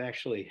this is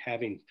actually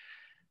having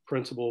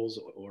principals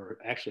or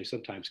actually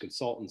sometimes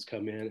consultants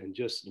come in and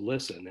just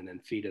listen and then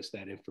feed us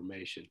that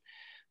information.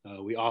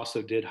 We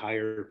also did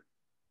hire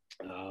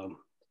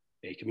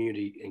a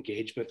community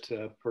engagement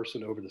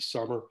person over the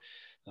summer.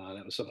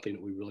 That was something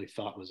that we really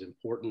thought was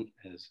important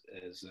as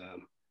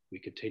we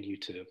continue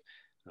to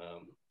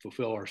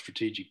fulfill our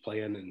strategic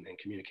plan, and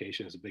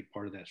communication is a big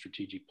part of that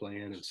strategic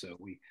plan. And so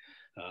we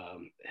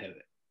have,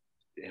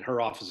 and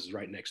her office is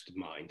right next to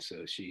mine,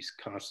 so she's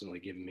constantly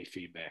giving me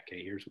feedback.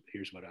 Hey,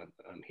 here's what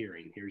I'm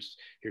hearing.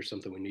 Here's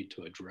something we need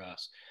to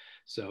address.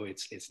 So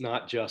it's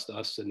not just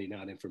us sending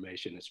out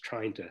information. It's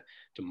trying to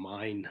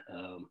mine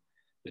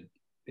the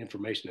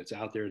information that's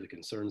out there, the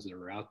concerns that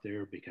are out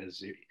there,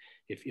 because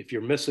if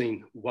you're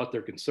missing what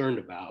they're concerned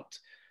about,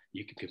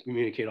 you can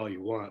communicate all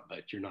you want,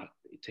 but you're not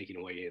taking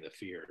away any of the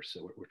fear.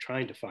 So we're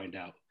trying to find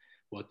out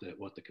what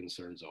the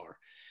concerns are.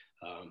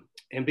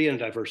 And being a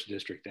diverse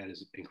district, that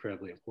is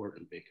incredibly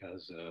important,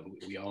 because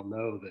we all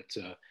know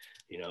that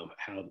you know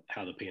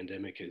how the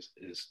pandemic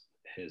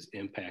has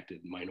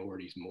impacted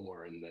minorities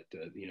more, and that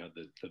you know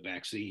the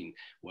vaccine,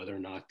 whether or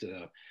not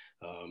the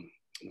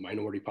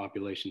minority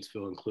populations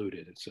feel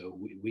included. And so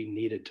we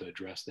needed to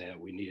address that.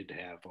 We needed to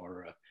have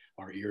our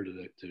ear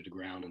to the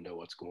ground and know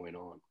what's going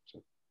on.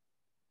 So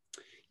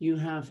you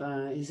have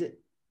is it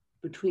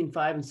between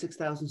 5,000 and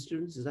 6,000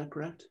 students? Is that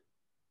correct?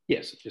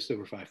 Yes, just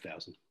over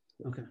 5,000.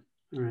 Okay.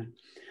 All right.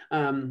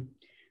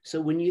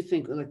 So when you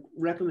think like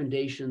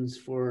recommendations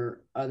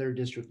for other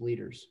district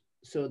leaders,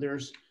 so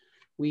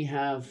we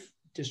have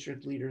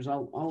district leaders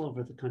all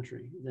over the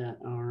country that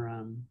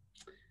are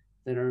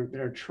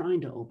trying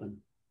to open,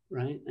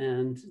 right?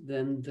 And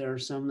then there are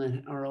some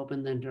that are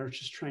open that are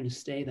just trying to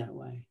stay that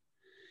way.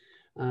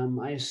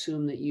 I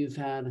assume that you've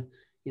had,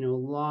 a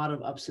lot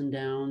of ups and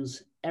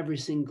downs every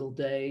single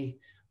day.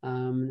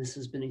 This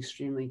has been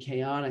extremely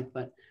chaotic,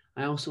 but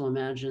I also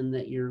imagine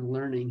that your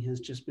learning has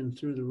just been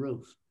through the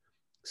roof.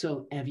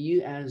 So as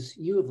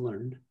you have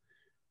learned,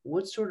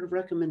 what sort of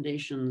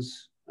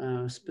recommendations,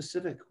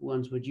 specific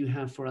ones, would you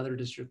have for other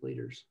district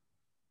leaders?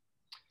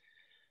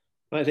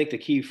 Well, I think the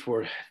key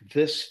for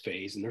this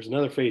phase, and there's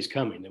another phase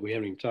coming that we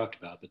haven't even talked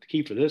about, but the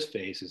key for this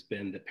phase has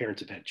been that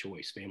parents have had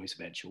choice, families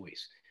have had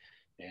choice.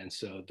 And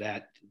so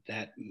that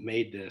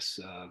made this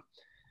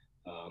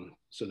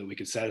so that we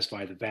could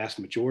satisfy the vast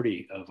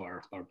majority of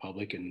our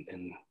public. And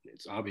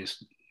it's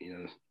obvious,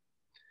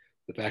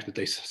 the fact that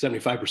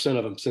 75%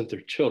 of them sent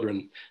their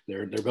children,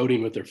 they're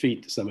voting with their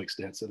feet to some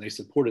extent. So they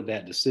supported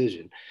that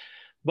decision.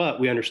 But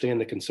we understand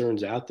the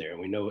concerns out there.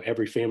 We know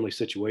every family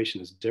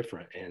situation is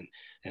different.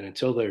 And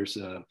until there's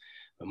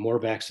more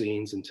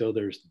vaccines, until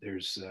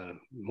there's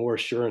more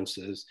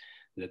assurances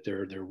that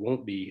there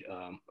won't be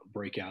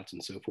breakouts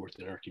and so forth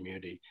in our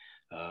community,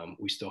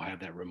 we still have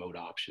that remote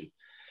option.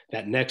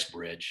 That next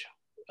bridge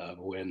of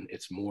when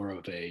it's more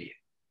of a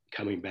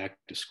coming back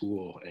to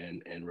school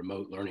and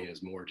remote learning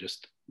is more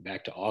just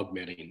back to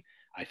augmenting,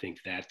 I think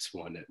that's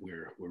one that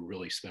we're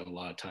really spent a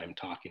lot of time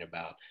talking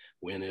about.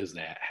 When is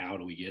that? How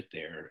do we get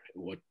there?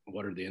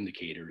 What are the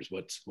indicators?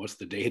 What's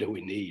the data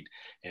we need?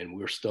 And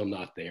we're still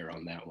not there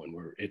on that one.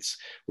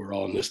 We're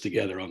all in this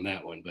together on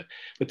that one.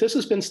 But this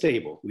has been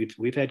stable.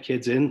 We've had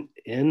kids in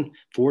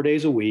 4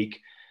 days a week,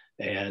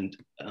 and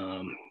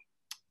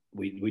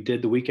we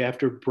did the week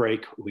after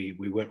break. We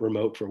went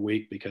remote for a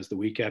week because the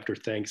week after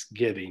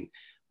Thanksgiving,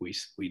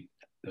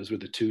 those were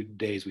the 2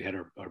 days we had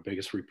our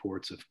biggest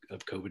reports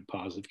of COVID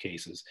positive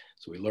cases.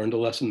 So we learned a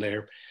lesson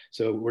there.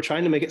 So we're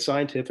trying to make it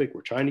scientific.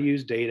 We're trying to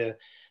use data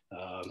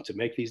to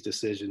make these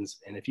decisions.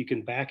 And if you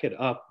can back it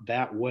up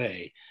that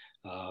way,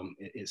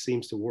 it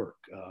seems to work.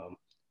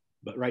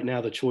 But right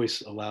now the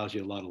choice allows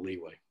you a lot of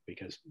leeway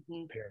because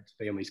parents,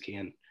 families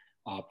can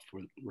opt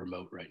for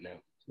remote right now.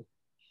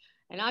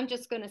 And I'm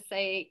just going to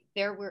say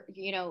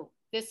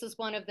this is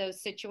one of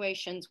those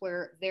situations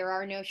where there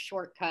are no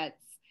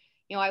shortcuts.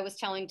 I was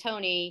telling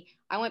Tony,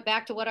 I went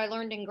back to what I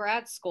learned in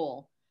grad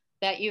school.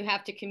 that you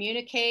have to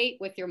communicate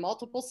with your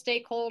multiple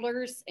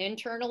stakeholders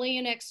internally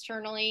and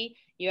externally.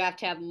 You have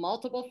to have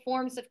multiple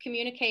forms of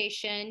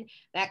communication.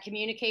 That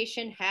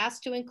communication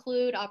has to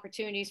include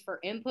opportunities for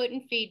input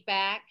and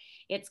feedback.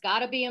 It's got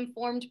to be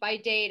informed by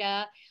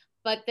data.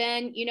 But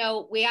then, you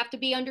know, we have to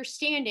be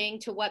understanding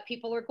to what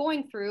people are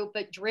going through,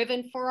 but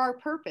driven for our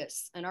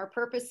purpose. And our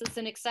purpose is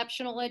an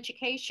exceptional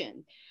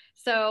education.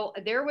 So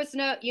there was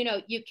no, you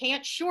know, you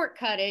can't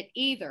shortcut it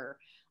either.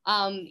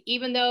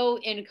 Even though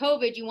in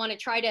COVID, you want to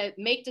try to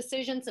make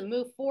decisions and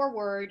move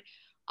forward,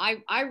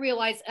 I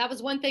realized that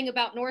was one thing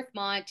about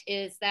Northmont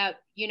is that,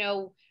 you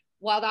know,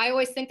 while I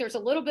always think there's a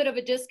little bit of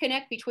a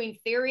disconnect between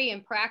theory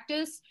and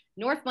practice,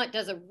 Northmont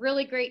does a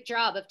really great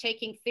job of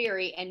taking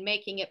theory and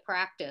making it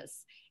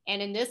practice.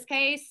 And in this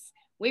case,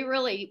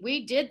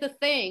 we did the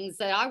things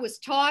that I was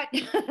taught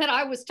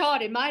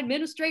in my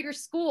administrator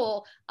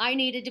school I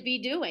needed to be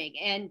doing.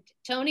 And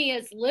Tony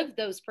has lived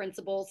those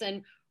principles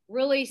and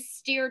really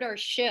steered our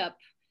ship,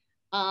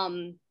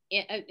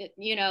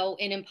 you know,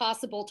 in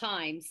impossible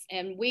times.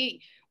 And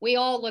we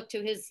all look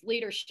to his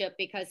leadership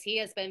because he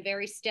has been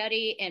very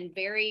steady and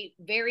very,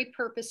 very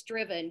purpose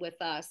driven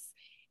with us.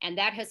 And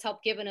that has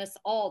helped given us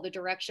all the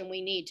direction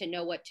we need to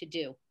know what to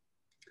do.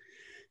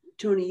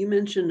 Tony, you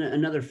mentioned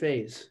another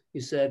phase.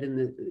 You said in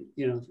the,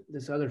 you know,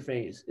 this other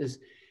phase is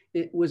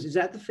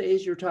that the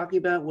phase you're talking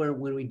about where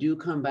when we do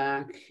come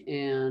back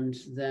and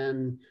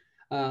then,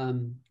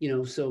 you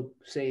know, so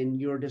say in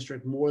your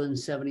district, more than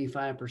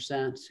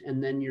 75%,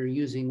 and then you're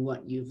using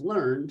what you've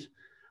learned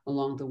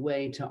along the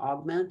way to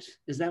augment.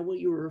 Is that what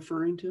you were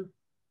referring to?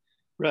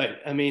 Right.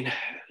 I mean,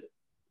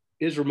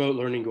 is remote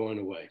learning going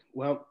away?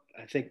 Well,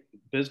 I think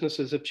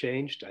businesses have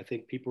changed. I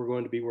think people are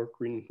going to be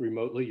working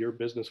remotely. Your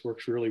business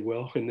works really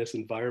well in this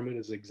environment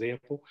as an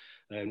example.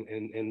 And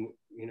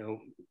you know,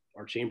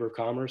 our Chamber of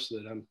Commerce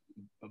that I'm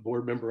a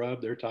board member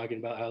of, they're talking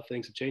about how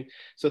things have changed.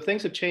 So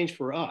things have changed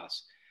for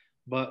us,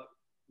 but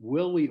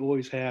will we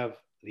always have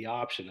the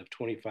option of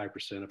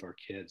 25% of our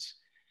kids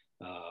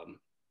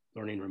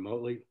learning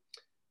remotely?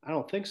 I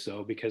don't think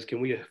so, because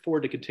can we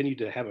afford to continue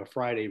to have a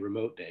Friday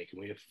remote day? Can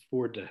we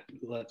afford to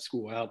let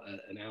school out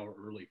an hour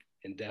early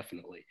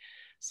indefinitely?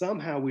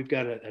 Somehow we've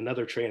got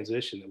another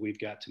transition that we've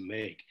got to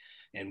make.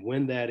 And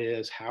when that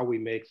is, how we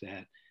make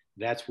that,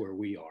 that's where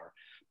we are.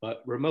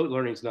 But remote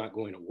learning is not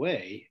going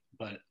away,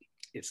 but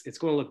it's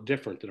going to look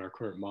different than our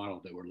current model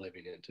that we're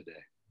living in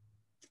today.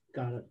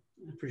 Got it.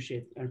 I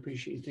appreciate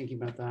you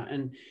thinking about that.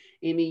 And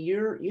Amy,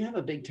 you have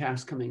a big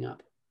task coming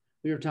up.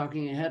 We were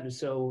talking ahead.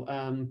 So,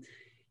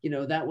 you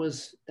know, that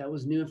was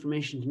new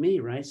information to me,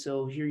 right?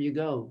 So here you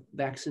go,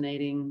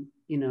 vaccinating,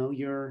 you know,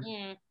 your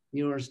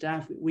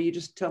staff. Will you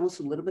just tell us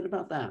a little bit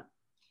about that?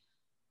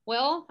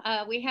 Well,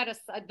 we had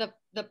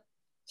the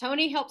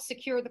Tony helped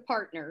secure the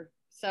partner.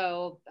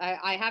 So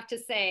I have to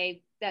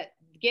say that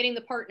getting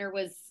the partner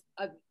was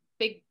a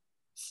big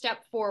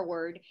step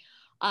forward.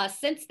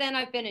 Since then,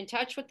 I've been in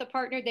touch with the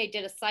partner. They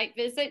did a site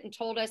visit and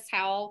told us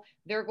how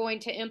they're going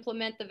to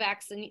implement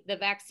the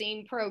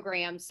vaccine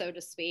program, so to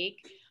speak.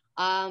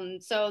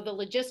 So the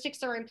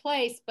logistics are in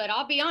place, but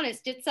I'll be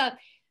honest,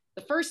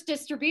 the first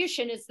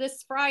distribution is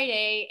this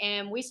Friday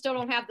and we still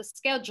don't have the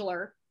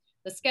scheduler.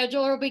 The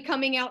scheduler will be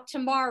coming out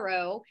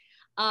tomorrow.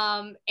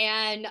 And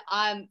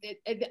I'm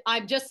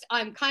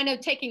kind of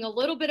taking a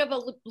little bit of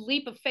a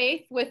leap of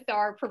faith with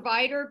our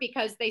provider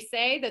because they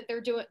say that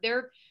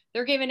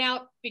they're giving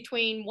out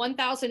between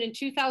 1,000 and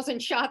 2,000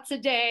 shots a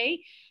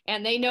day,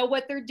 and they know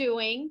what they're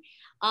doing.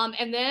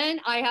 And then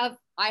I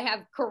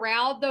have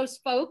corralled those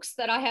folks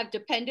that I have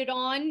depended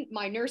on,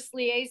 my nurse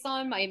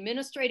liaison, my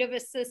administrative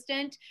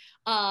assistant,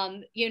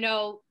 you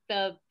know,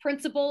 the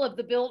principal of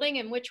the building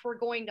in which we're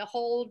going to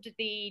hold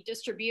the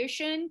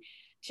distribution,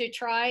 to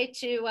try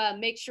to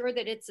make sure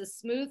that it's as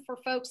smooth for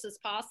folks as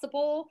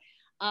possible.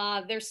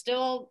 There's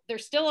still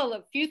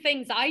a few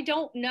things I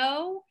don't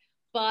know,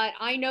 but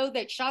I know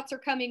that shots are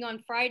coming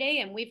on Friday,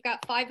 and we've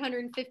got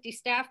 550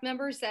 staff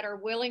members that are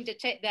willing to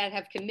that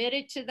have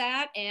committed to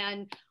that.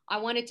 And I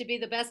want it to be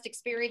the best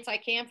experience I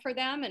can for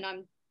them. And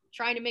I'm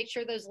trying to make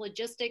sure those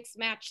logistics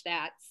match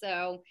that.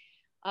 So,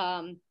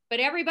 but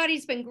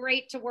everybody's been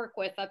great to work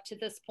with up to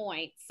this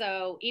point.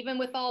 So even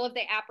with all of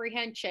the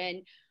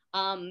apprehension,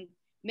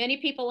 many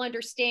people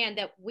understand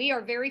that we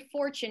are very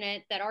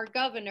fortunate that our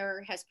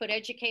governor has put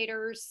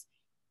educators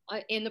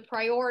in the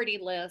priority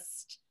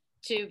list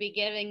to be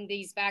getting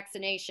these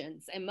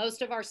vaccinations. And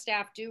most of our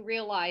staff do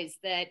realize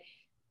that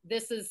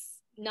this is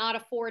not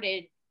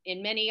afforded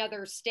in many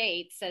other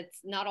states. It's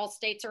not all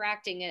states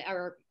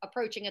are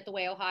approaching it the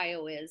way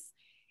Ohio is.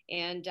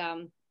 And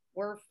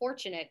we're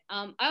fortunate.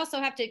 I also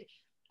have to,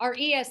 our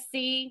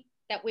ESC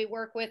that we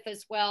work with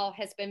as well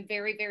has been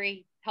very,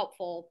 very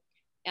helpful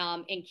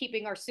in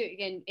keeping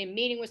in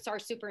meeting with our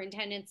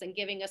superintendents and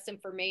giving us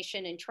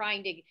information and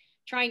trying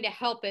to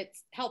help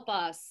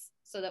us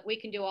so that we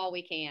can do all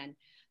we can.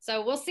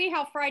 So we'll see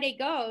how Friday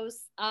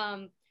goes.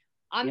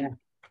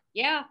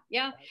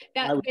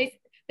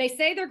 They They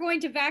say they're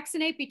going to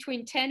vaccinate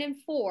between 10 and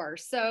 4.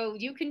 So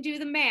you can do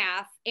the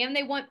math, and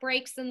they want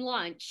breaks and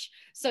lunch.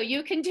 So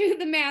you can do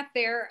the math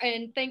there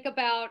and think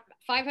about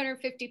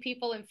 550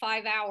 people in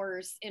 5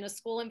 hours in a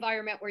school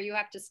environment where you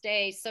have to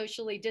stay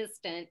socially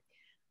distant.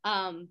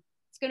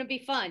 It's going to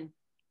be fun.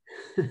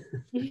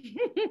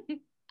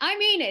 I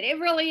mean it. It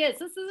really is.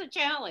 This is a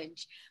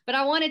challenge, but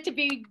I want it to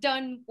be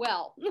done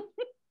well.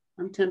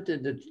 I'm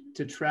tempted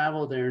to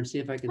travel there and see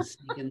if I can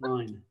sneak in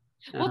line.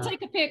 We'll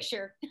take a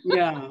picture.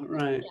 Yeah,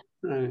 right,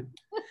 right.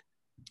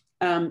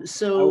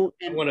 So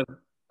I want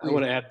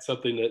to add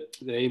something that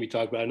Amy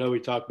talked about. I know we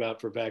talked about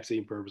for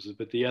vaccine purposes,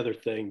 but the other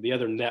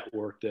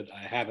network that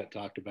I haven't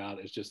talked about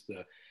is just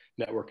the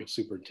network of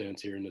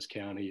superintendents here in this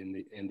county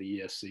and the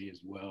ESC as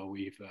well.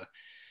 We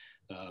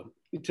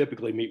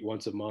typically meet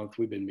once a month.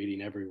 We've been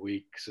meeting every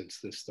week since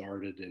this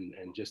started,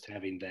 and just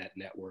having that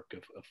network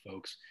of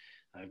folks.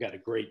 I've got a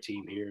great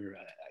team here.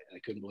 I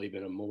couldn't believe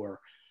in them more.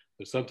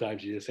 But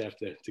sometimes you just have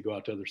to go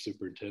out to other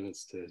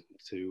superintendents to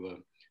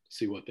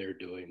see what they're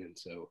doing. And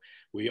so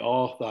we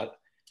all thought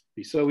it'd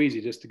be so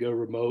easy just to go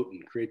remote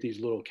and create these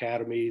little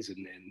academies.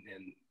 And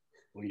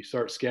when you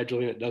start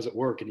scheduling, it doesn't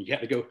work. And you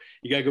got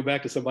to go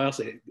back to somebody else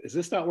and say, is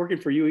this not working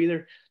for you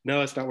either? No,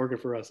 it's not working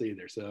for us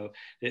either. So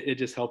it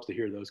just helps to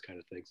hear those kind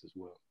of things as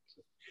well.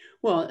 So.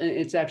 Well,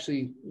 it's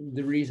actually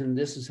the reason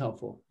this is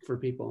helpful for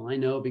people. I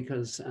know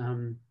because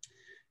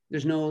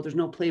there's no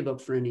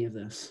playbook for any of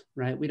this,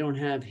 right? We don't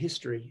have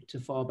history to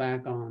fall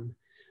back on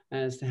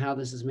as to how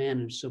this is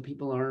managed. So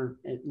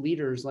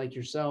leaders like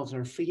yourselves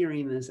are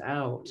figuring this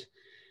out,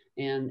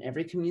 and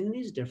every community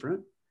is different.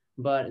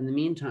 But in the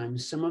meantime,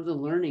 some of the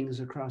learnings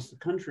across the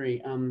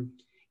country,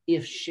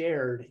 if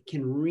shared,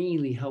 can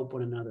really help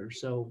one another.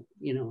 So,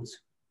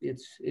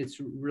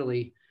 it's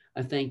really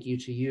a thank you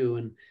to you.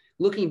 And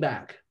looking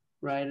back,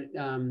 right?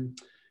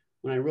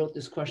 When I wrote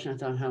this question, I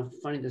thought how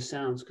funny this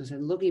sounds, because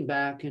looking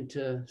back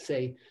into,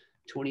 say,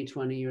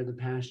 2020 or the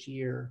past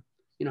year,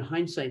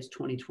 hindsight's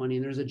 2020,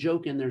 and there's a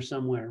joke in there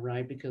somewhere,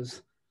 right?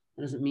 Because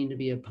that doesn't mean to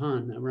be a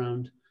pun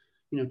around,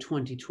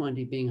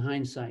 2020 being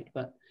hindsight.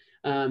 But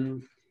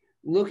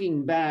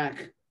looking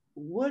back,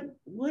 what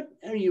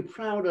are you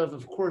proud of?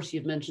 Of course,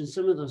 you've mentioned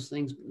some of those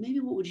things, but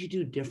maybe what would you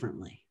do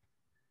differently?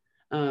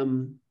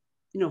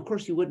 Of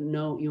course, you wouldn't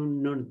know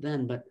it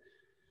then, but,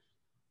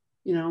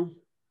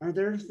 are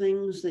there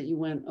things that you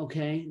went,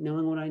 okay,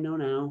 knowing what I know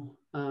now,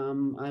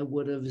 I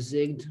would have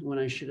zigged when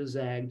I should have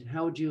zagged?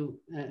 How would you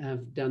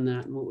have done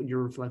that? And what would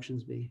your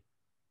reflections be?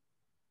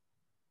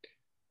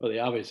 Well, the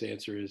obvious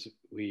answer is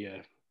we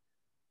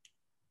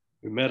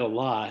met a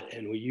lot,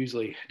 and we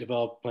usually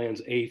develop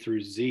plans A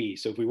through Z.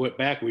 So if we went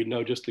back, we'd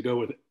know just to go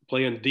with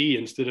plan D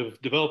instead of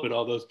developing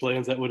all those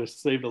plans. That would have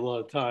saved a lot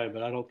of time,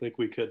 but I don't think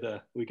we could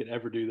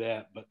ever do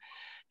that. But,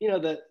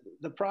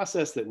 the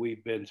process that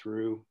we've been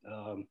through,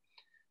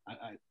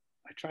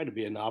 I try to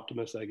be an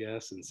optimist, I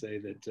guess, and say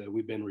that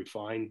we've been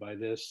refined by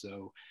this.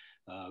 So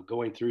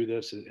going through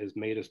this has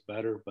made us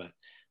better. But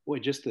boy,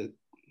 just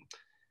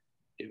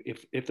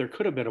if there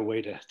could have been a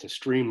way to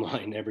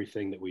streamline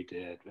everything that we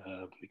did,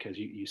 because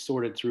you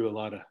sorted through a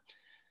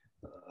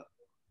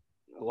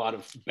lot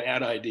of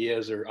bad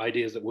ideas or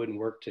ideas that wouldn't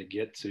work to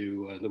get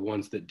to the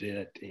ones that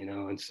did,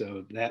 and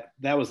so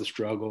that was the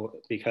struggle,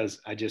 because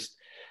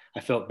I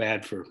felt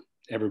bad for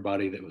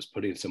everybody that was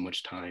putting so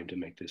much time to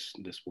make this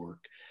work.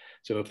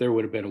 So if there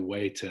would have been a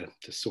way to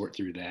sort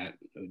through that,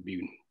 it would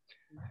be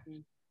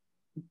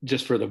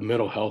just for the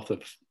mental health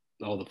of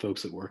all the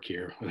folks that work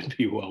here, it would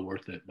be well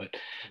worth it. But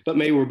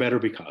maybe we're better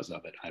because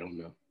of it. I don't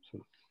know.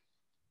 So.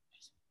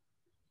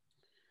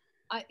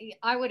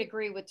 I would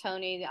agree with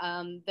Tony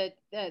that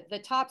the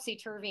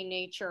topsy-turvy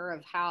nature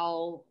of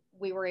how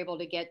we were able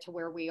to get to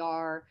where we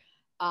are,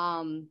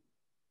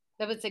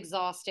 that was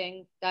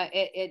exhausting.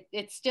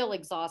 It's still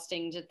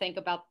exhausting to think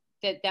about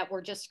that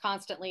we're just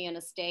constantly in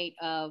a state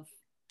of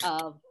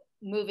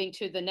moving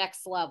to the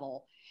next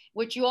level,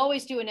 which you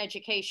always do in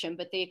education,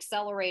 but the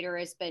accelerator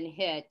has been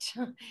hit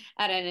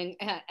at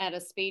a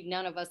speed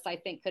none of us, I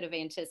think, could have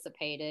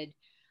anticipated.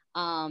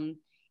 And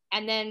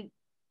then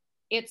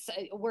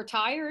we're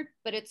tired,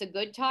 but it's a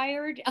good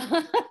tired.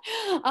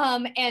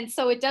 And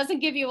so it doesn't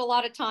give you a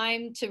lot of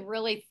time to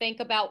really think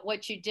about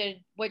what you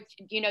did,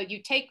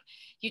 you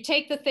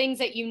take the things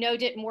that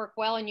didn't work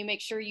well, and you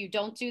make sure you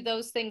don't do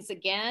those things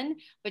again,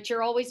 but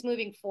you're always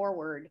moving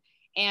forward.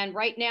 And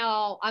right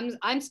now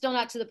I'm still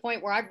not to the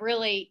point where I've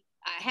really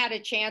had a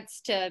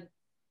chance to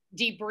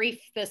debrief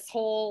this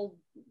whole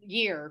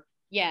year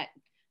yet,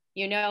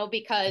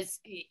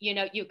 because,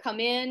 you come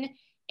in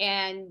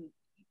and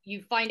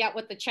you find out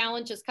what the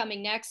challenge is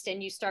coming next,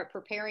 and you start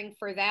preparing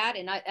for that.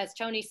 And as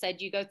Tony said,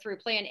 you go through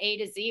plan A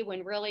to Z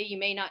when really you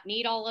may not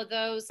need all of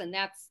those. And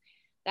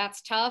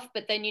that's tough,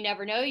 but then you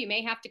never know, you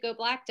may have to go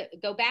back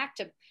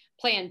to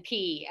plan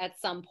P at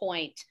some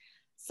point.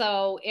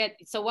 So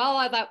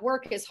while that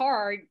work is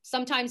hard,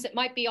 sometimes it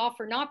might be off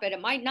or not, but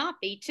it might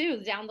not be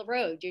too down the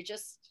road. You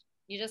just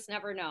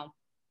never know.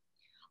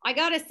 I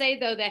got to say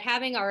though, that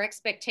having our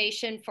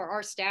expectation for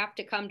our staff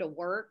to come to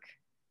work,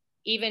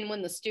 even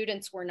when the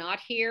students were not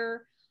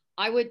here,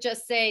 I would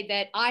just say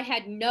that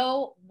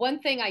one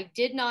thing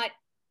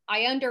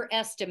I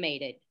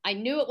underestimated. I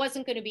knew it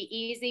wasn't going to be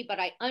easy, but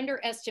I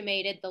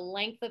underestimated the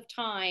length of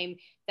time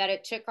that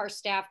it took our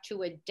staff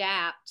to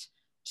adapt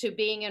to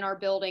being in our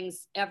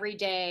buildings every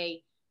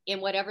day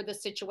in whatever the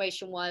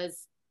situation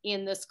was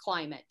in this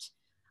climate.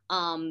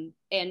 And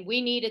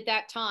we needed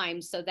that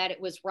time so that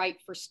it was right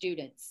for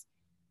students.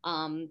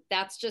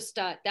 That's just,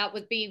 that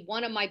would be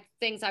one of my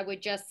things I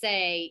would just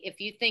say. If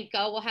you think,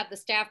 oh, we'll have the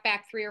staff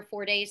back 3 or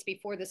 4 days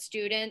before the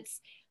students,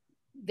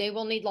 they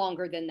will need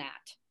longer than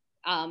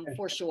that,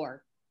 for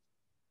sure.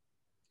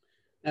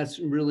 That's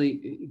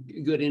really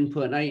good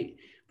input.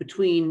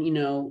 Between,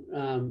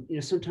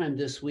 sometime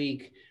this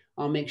week,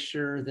 I'll make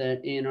sure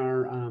that in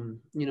our,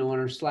 on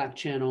our Slack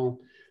channel,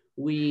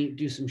 we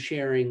do some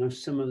sharing of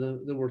some of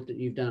the work that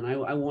you've done.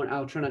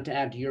 I'll try not to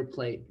add to your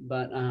plate,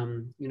 but,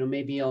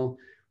 maybe I'll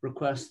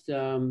request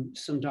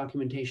some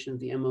documentation of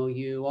the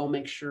MOU. I'll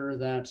make sure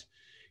that,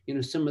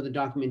 some of the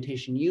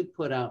documentation you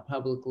put out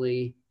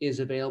publicly is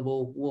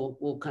available.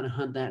 We'll kind of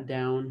hunt that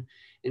down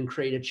and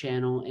create a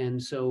channel.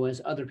 And so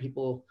as other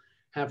people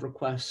have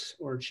requests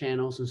or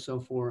channels and so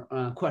forth,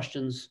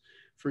 questions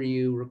for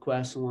you,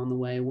 requests along the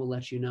way, we'll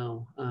let you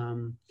know.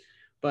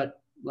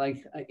 But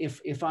like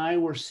if I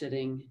were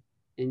sitting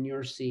in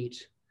your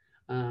seat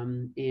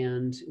and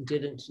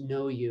didn't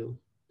know you,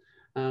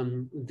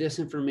 this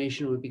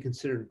information would be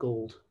considered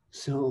gold.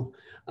 So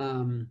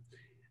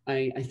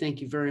I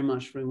thank you very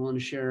much for willing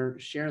to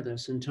share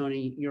this. And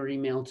Tony, your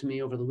email to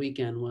me over the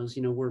weekend was,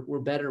 we're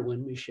better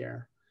when we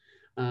share.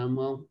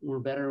 Well, we're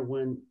better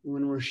when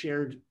we're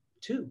shared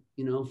too,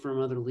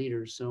 from other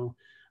leaders. So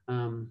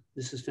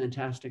this is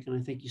fantastic. And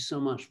I thank you so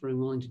much for being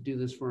willing to do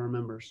this for our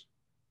members.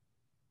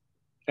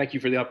 Thank you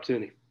for the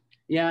opportunity.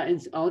 Yeah,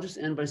 and I'll just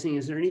end by saying,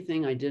 is there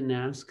anything I didn't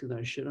ask that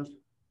I should have?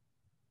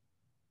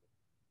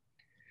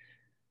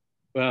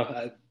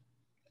 Well,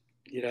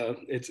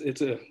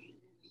 it's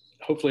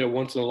hopefully a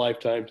once in a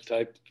lifetime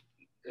type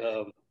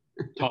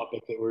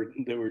topic that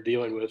we're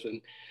dealing with,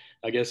 and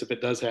I guess if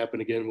it does happen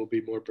again, we'll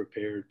be more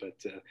prepared.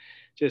 But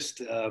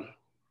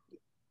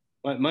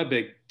my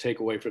big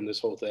takeaway from this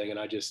whole thing, and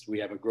we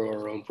have a grow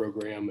our own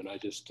program, and I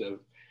just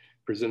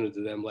presented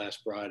to them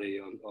last Friday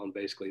on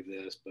basically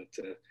this. But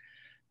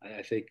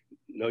I think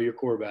know your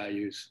core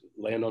values,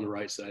 land on the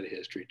right side of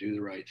history, do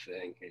the right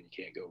thing, and you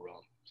can't go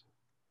wrong.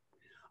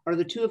 Are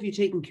the two of you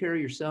taking care of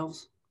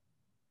yourselves?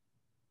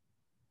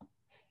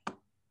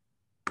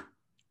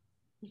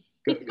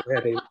 Go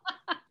ahead, Amy.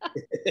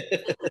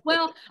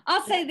 Well,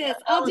 I'll say this.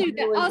 I'll say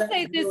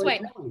it this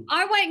way.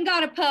 I went and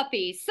got a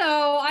puppy.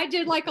 So I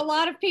did like a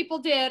lot of people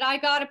did. I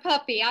got a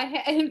puppy.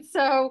 And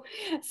so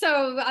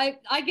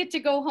I get to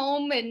go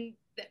home, and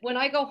when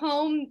I go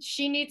home,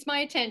 she needs my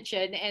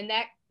attention, and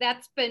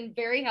that's been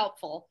very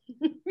helpful.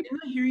 Didn't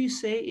I hear you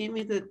say,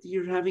 Amy, that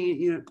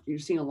you're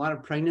seeing a lot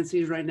of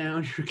pregnancies right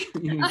now?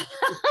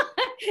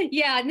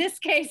 Yeah, in this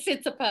case,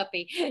 it's a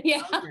puppy.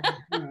 Yeah.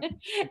 Okay.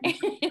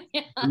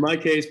 In my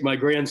case, my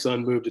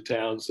grandson moved to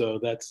town, so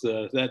that's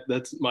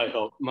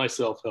my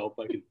self-help.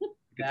 I can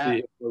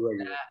see it.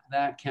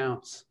 That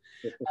counts.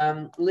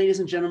 Ladies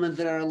and gentlemen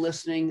that are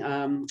listening,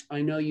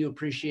 I know you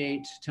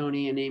appreciate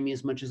Tony and Amy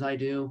as much as I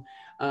do.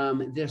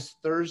 This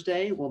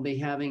Thursday, we'll be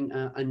having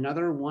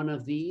another one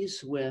of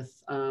these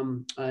with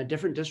a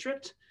different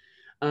district,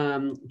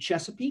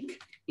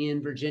 Chesapeake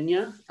in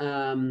Virginia,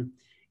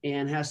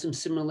 and has some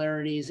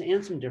similarities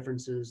and some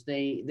differences.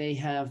 They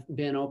have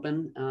been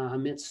open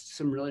amidst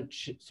some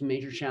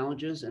major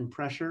challenges and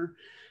pressure,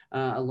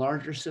 a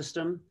larger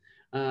system.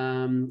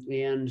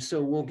 And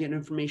so we'll get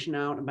information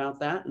out about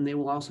that, and they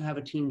will also have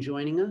a team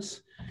joining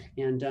us.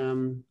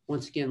 And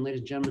once again,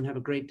 ladies and gentlemen, have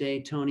a great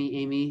day. Tony,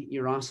 Amy,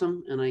 you're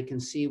awesome. And I can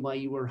see why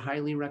you were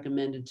highly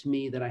recommended to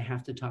me that I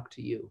have to talk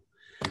to you.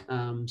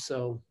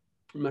 So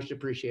much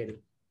appreciated.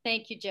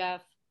 Thank you,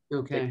 Jeff.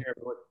 Okay. Take care,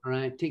 everyone. All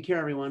right. Take care,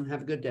 everyone.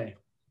 Have a good day.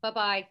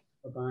 Bye-bye.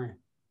 Bye-bye.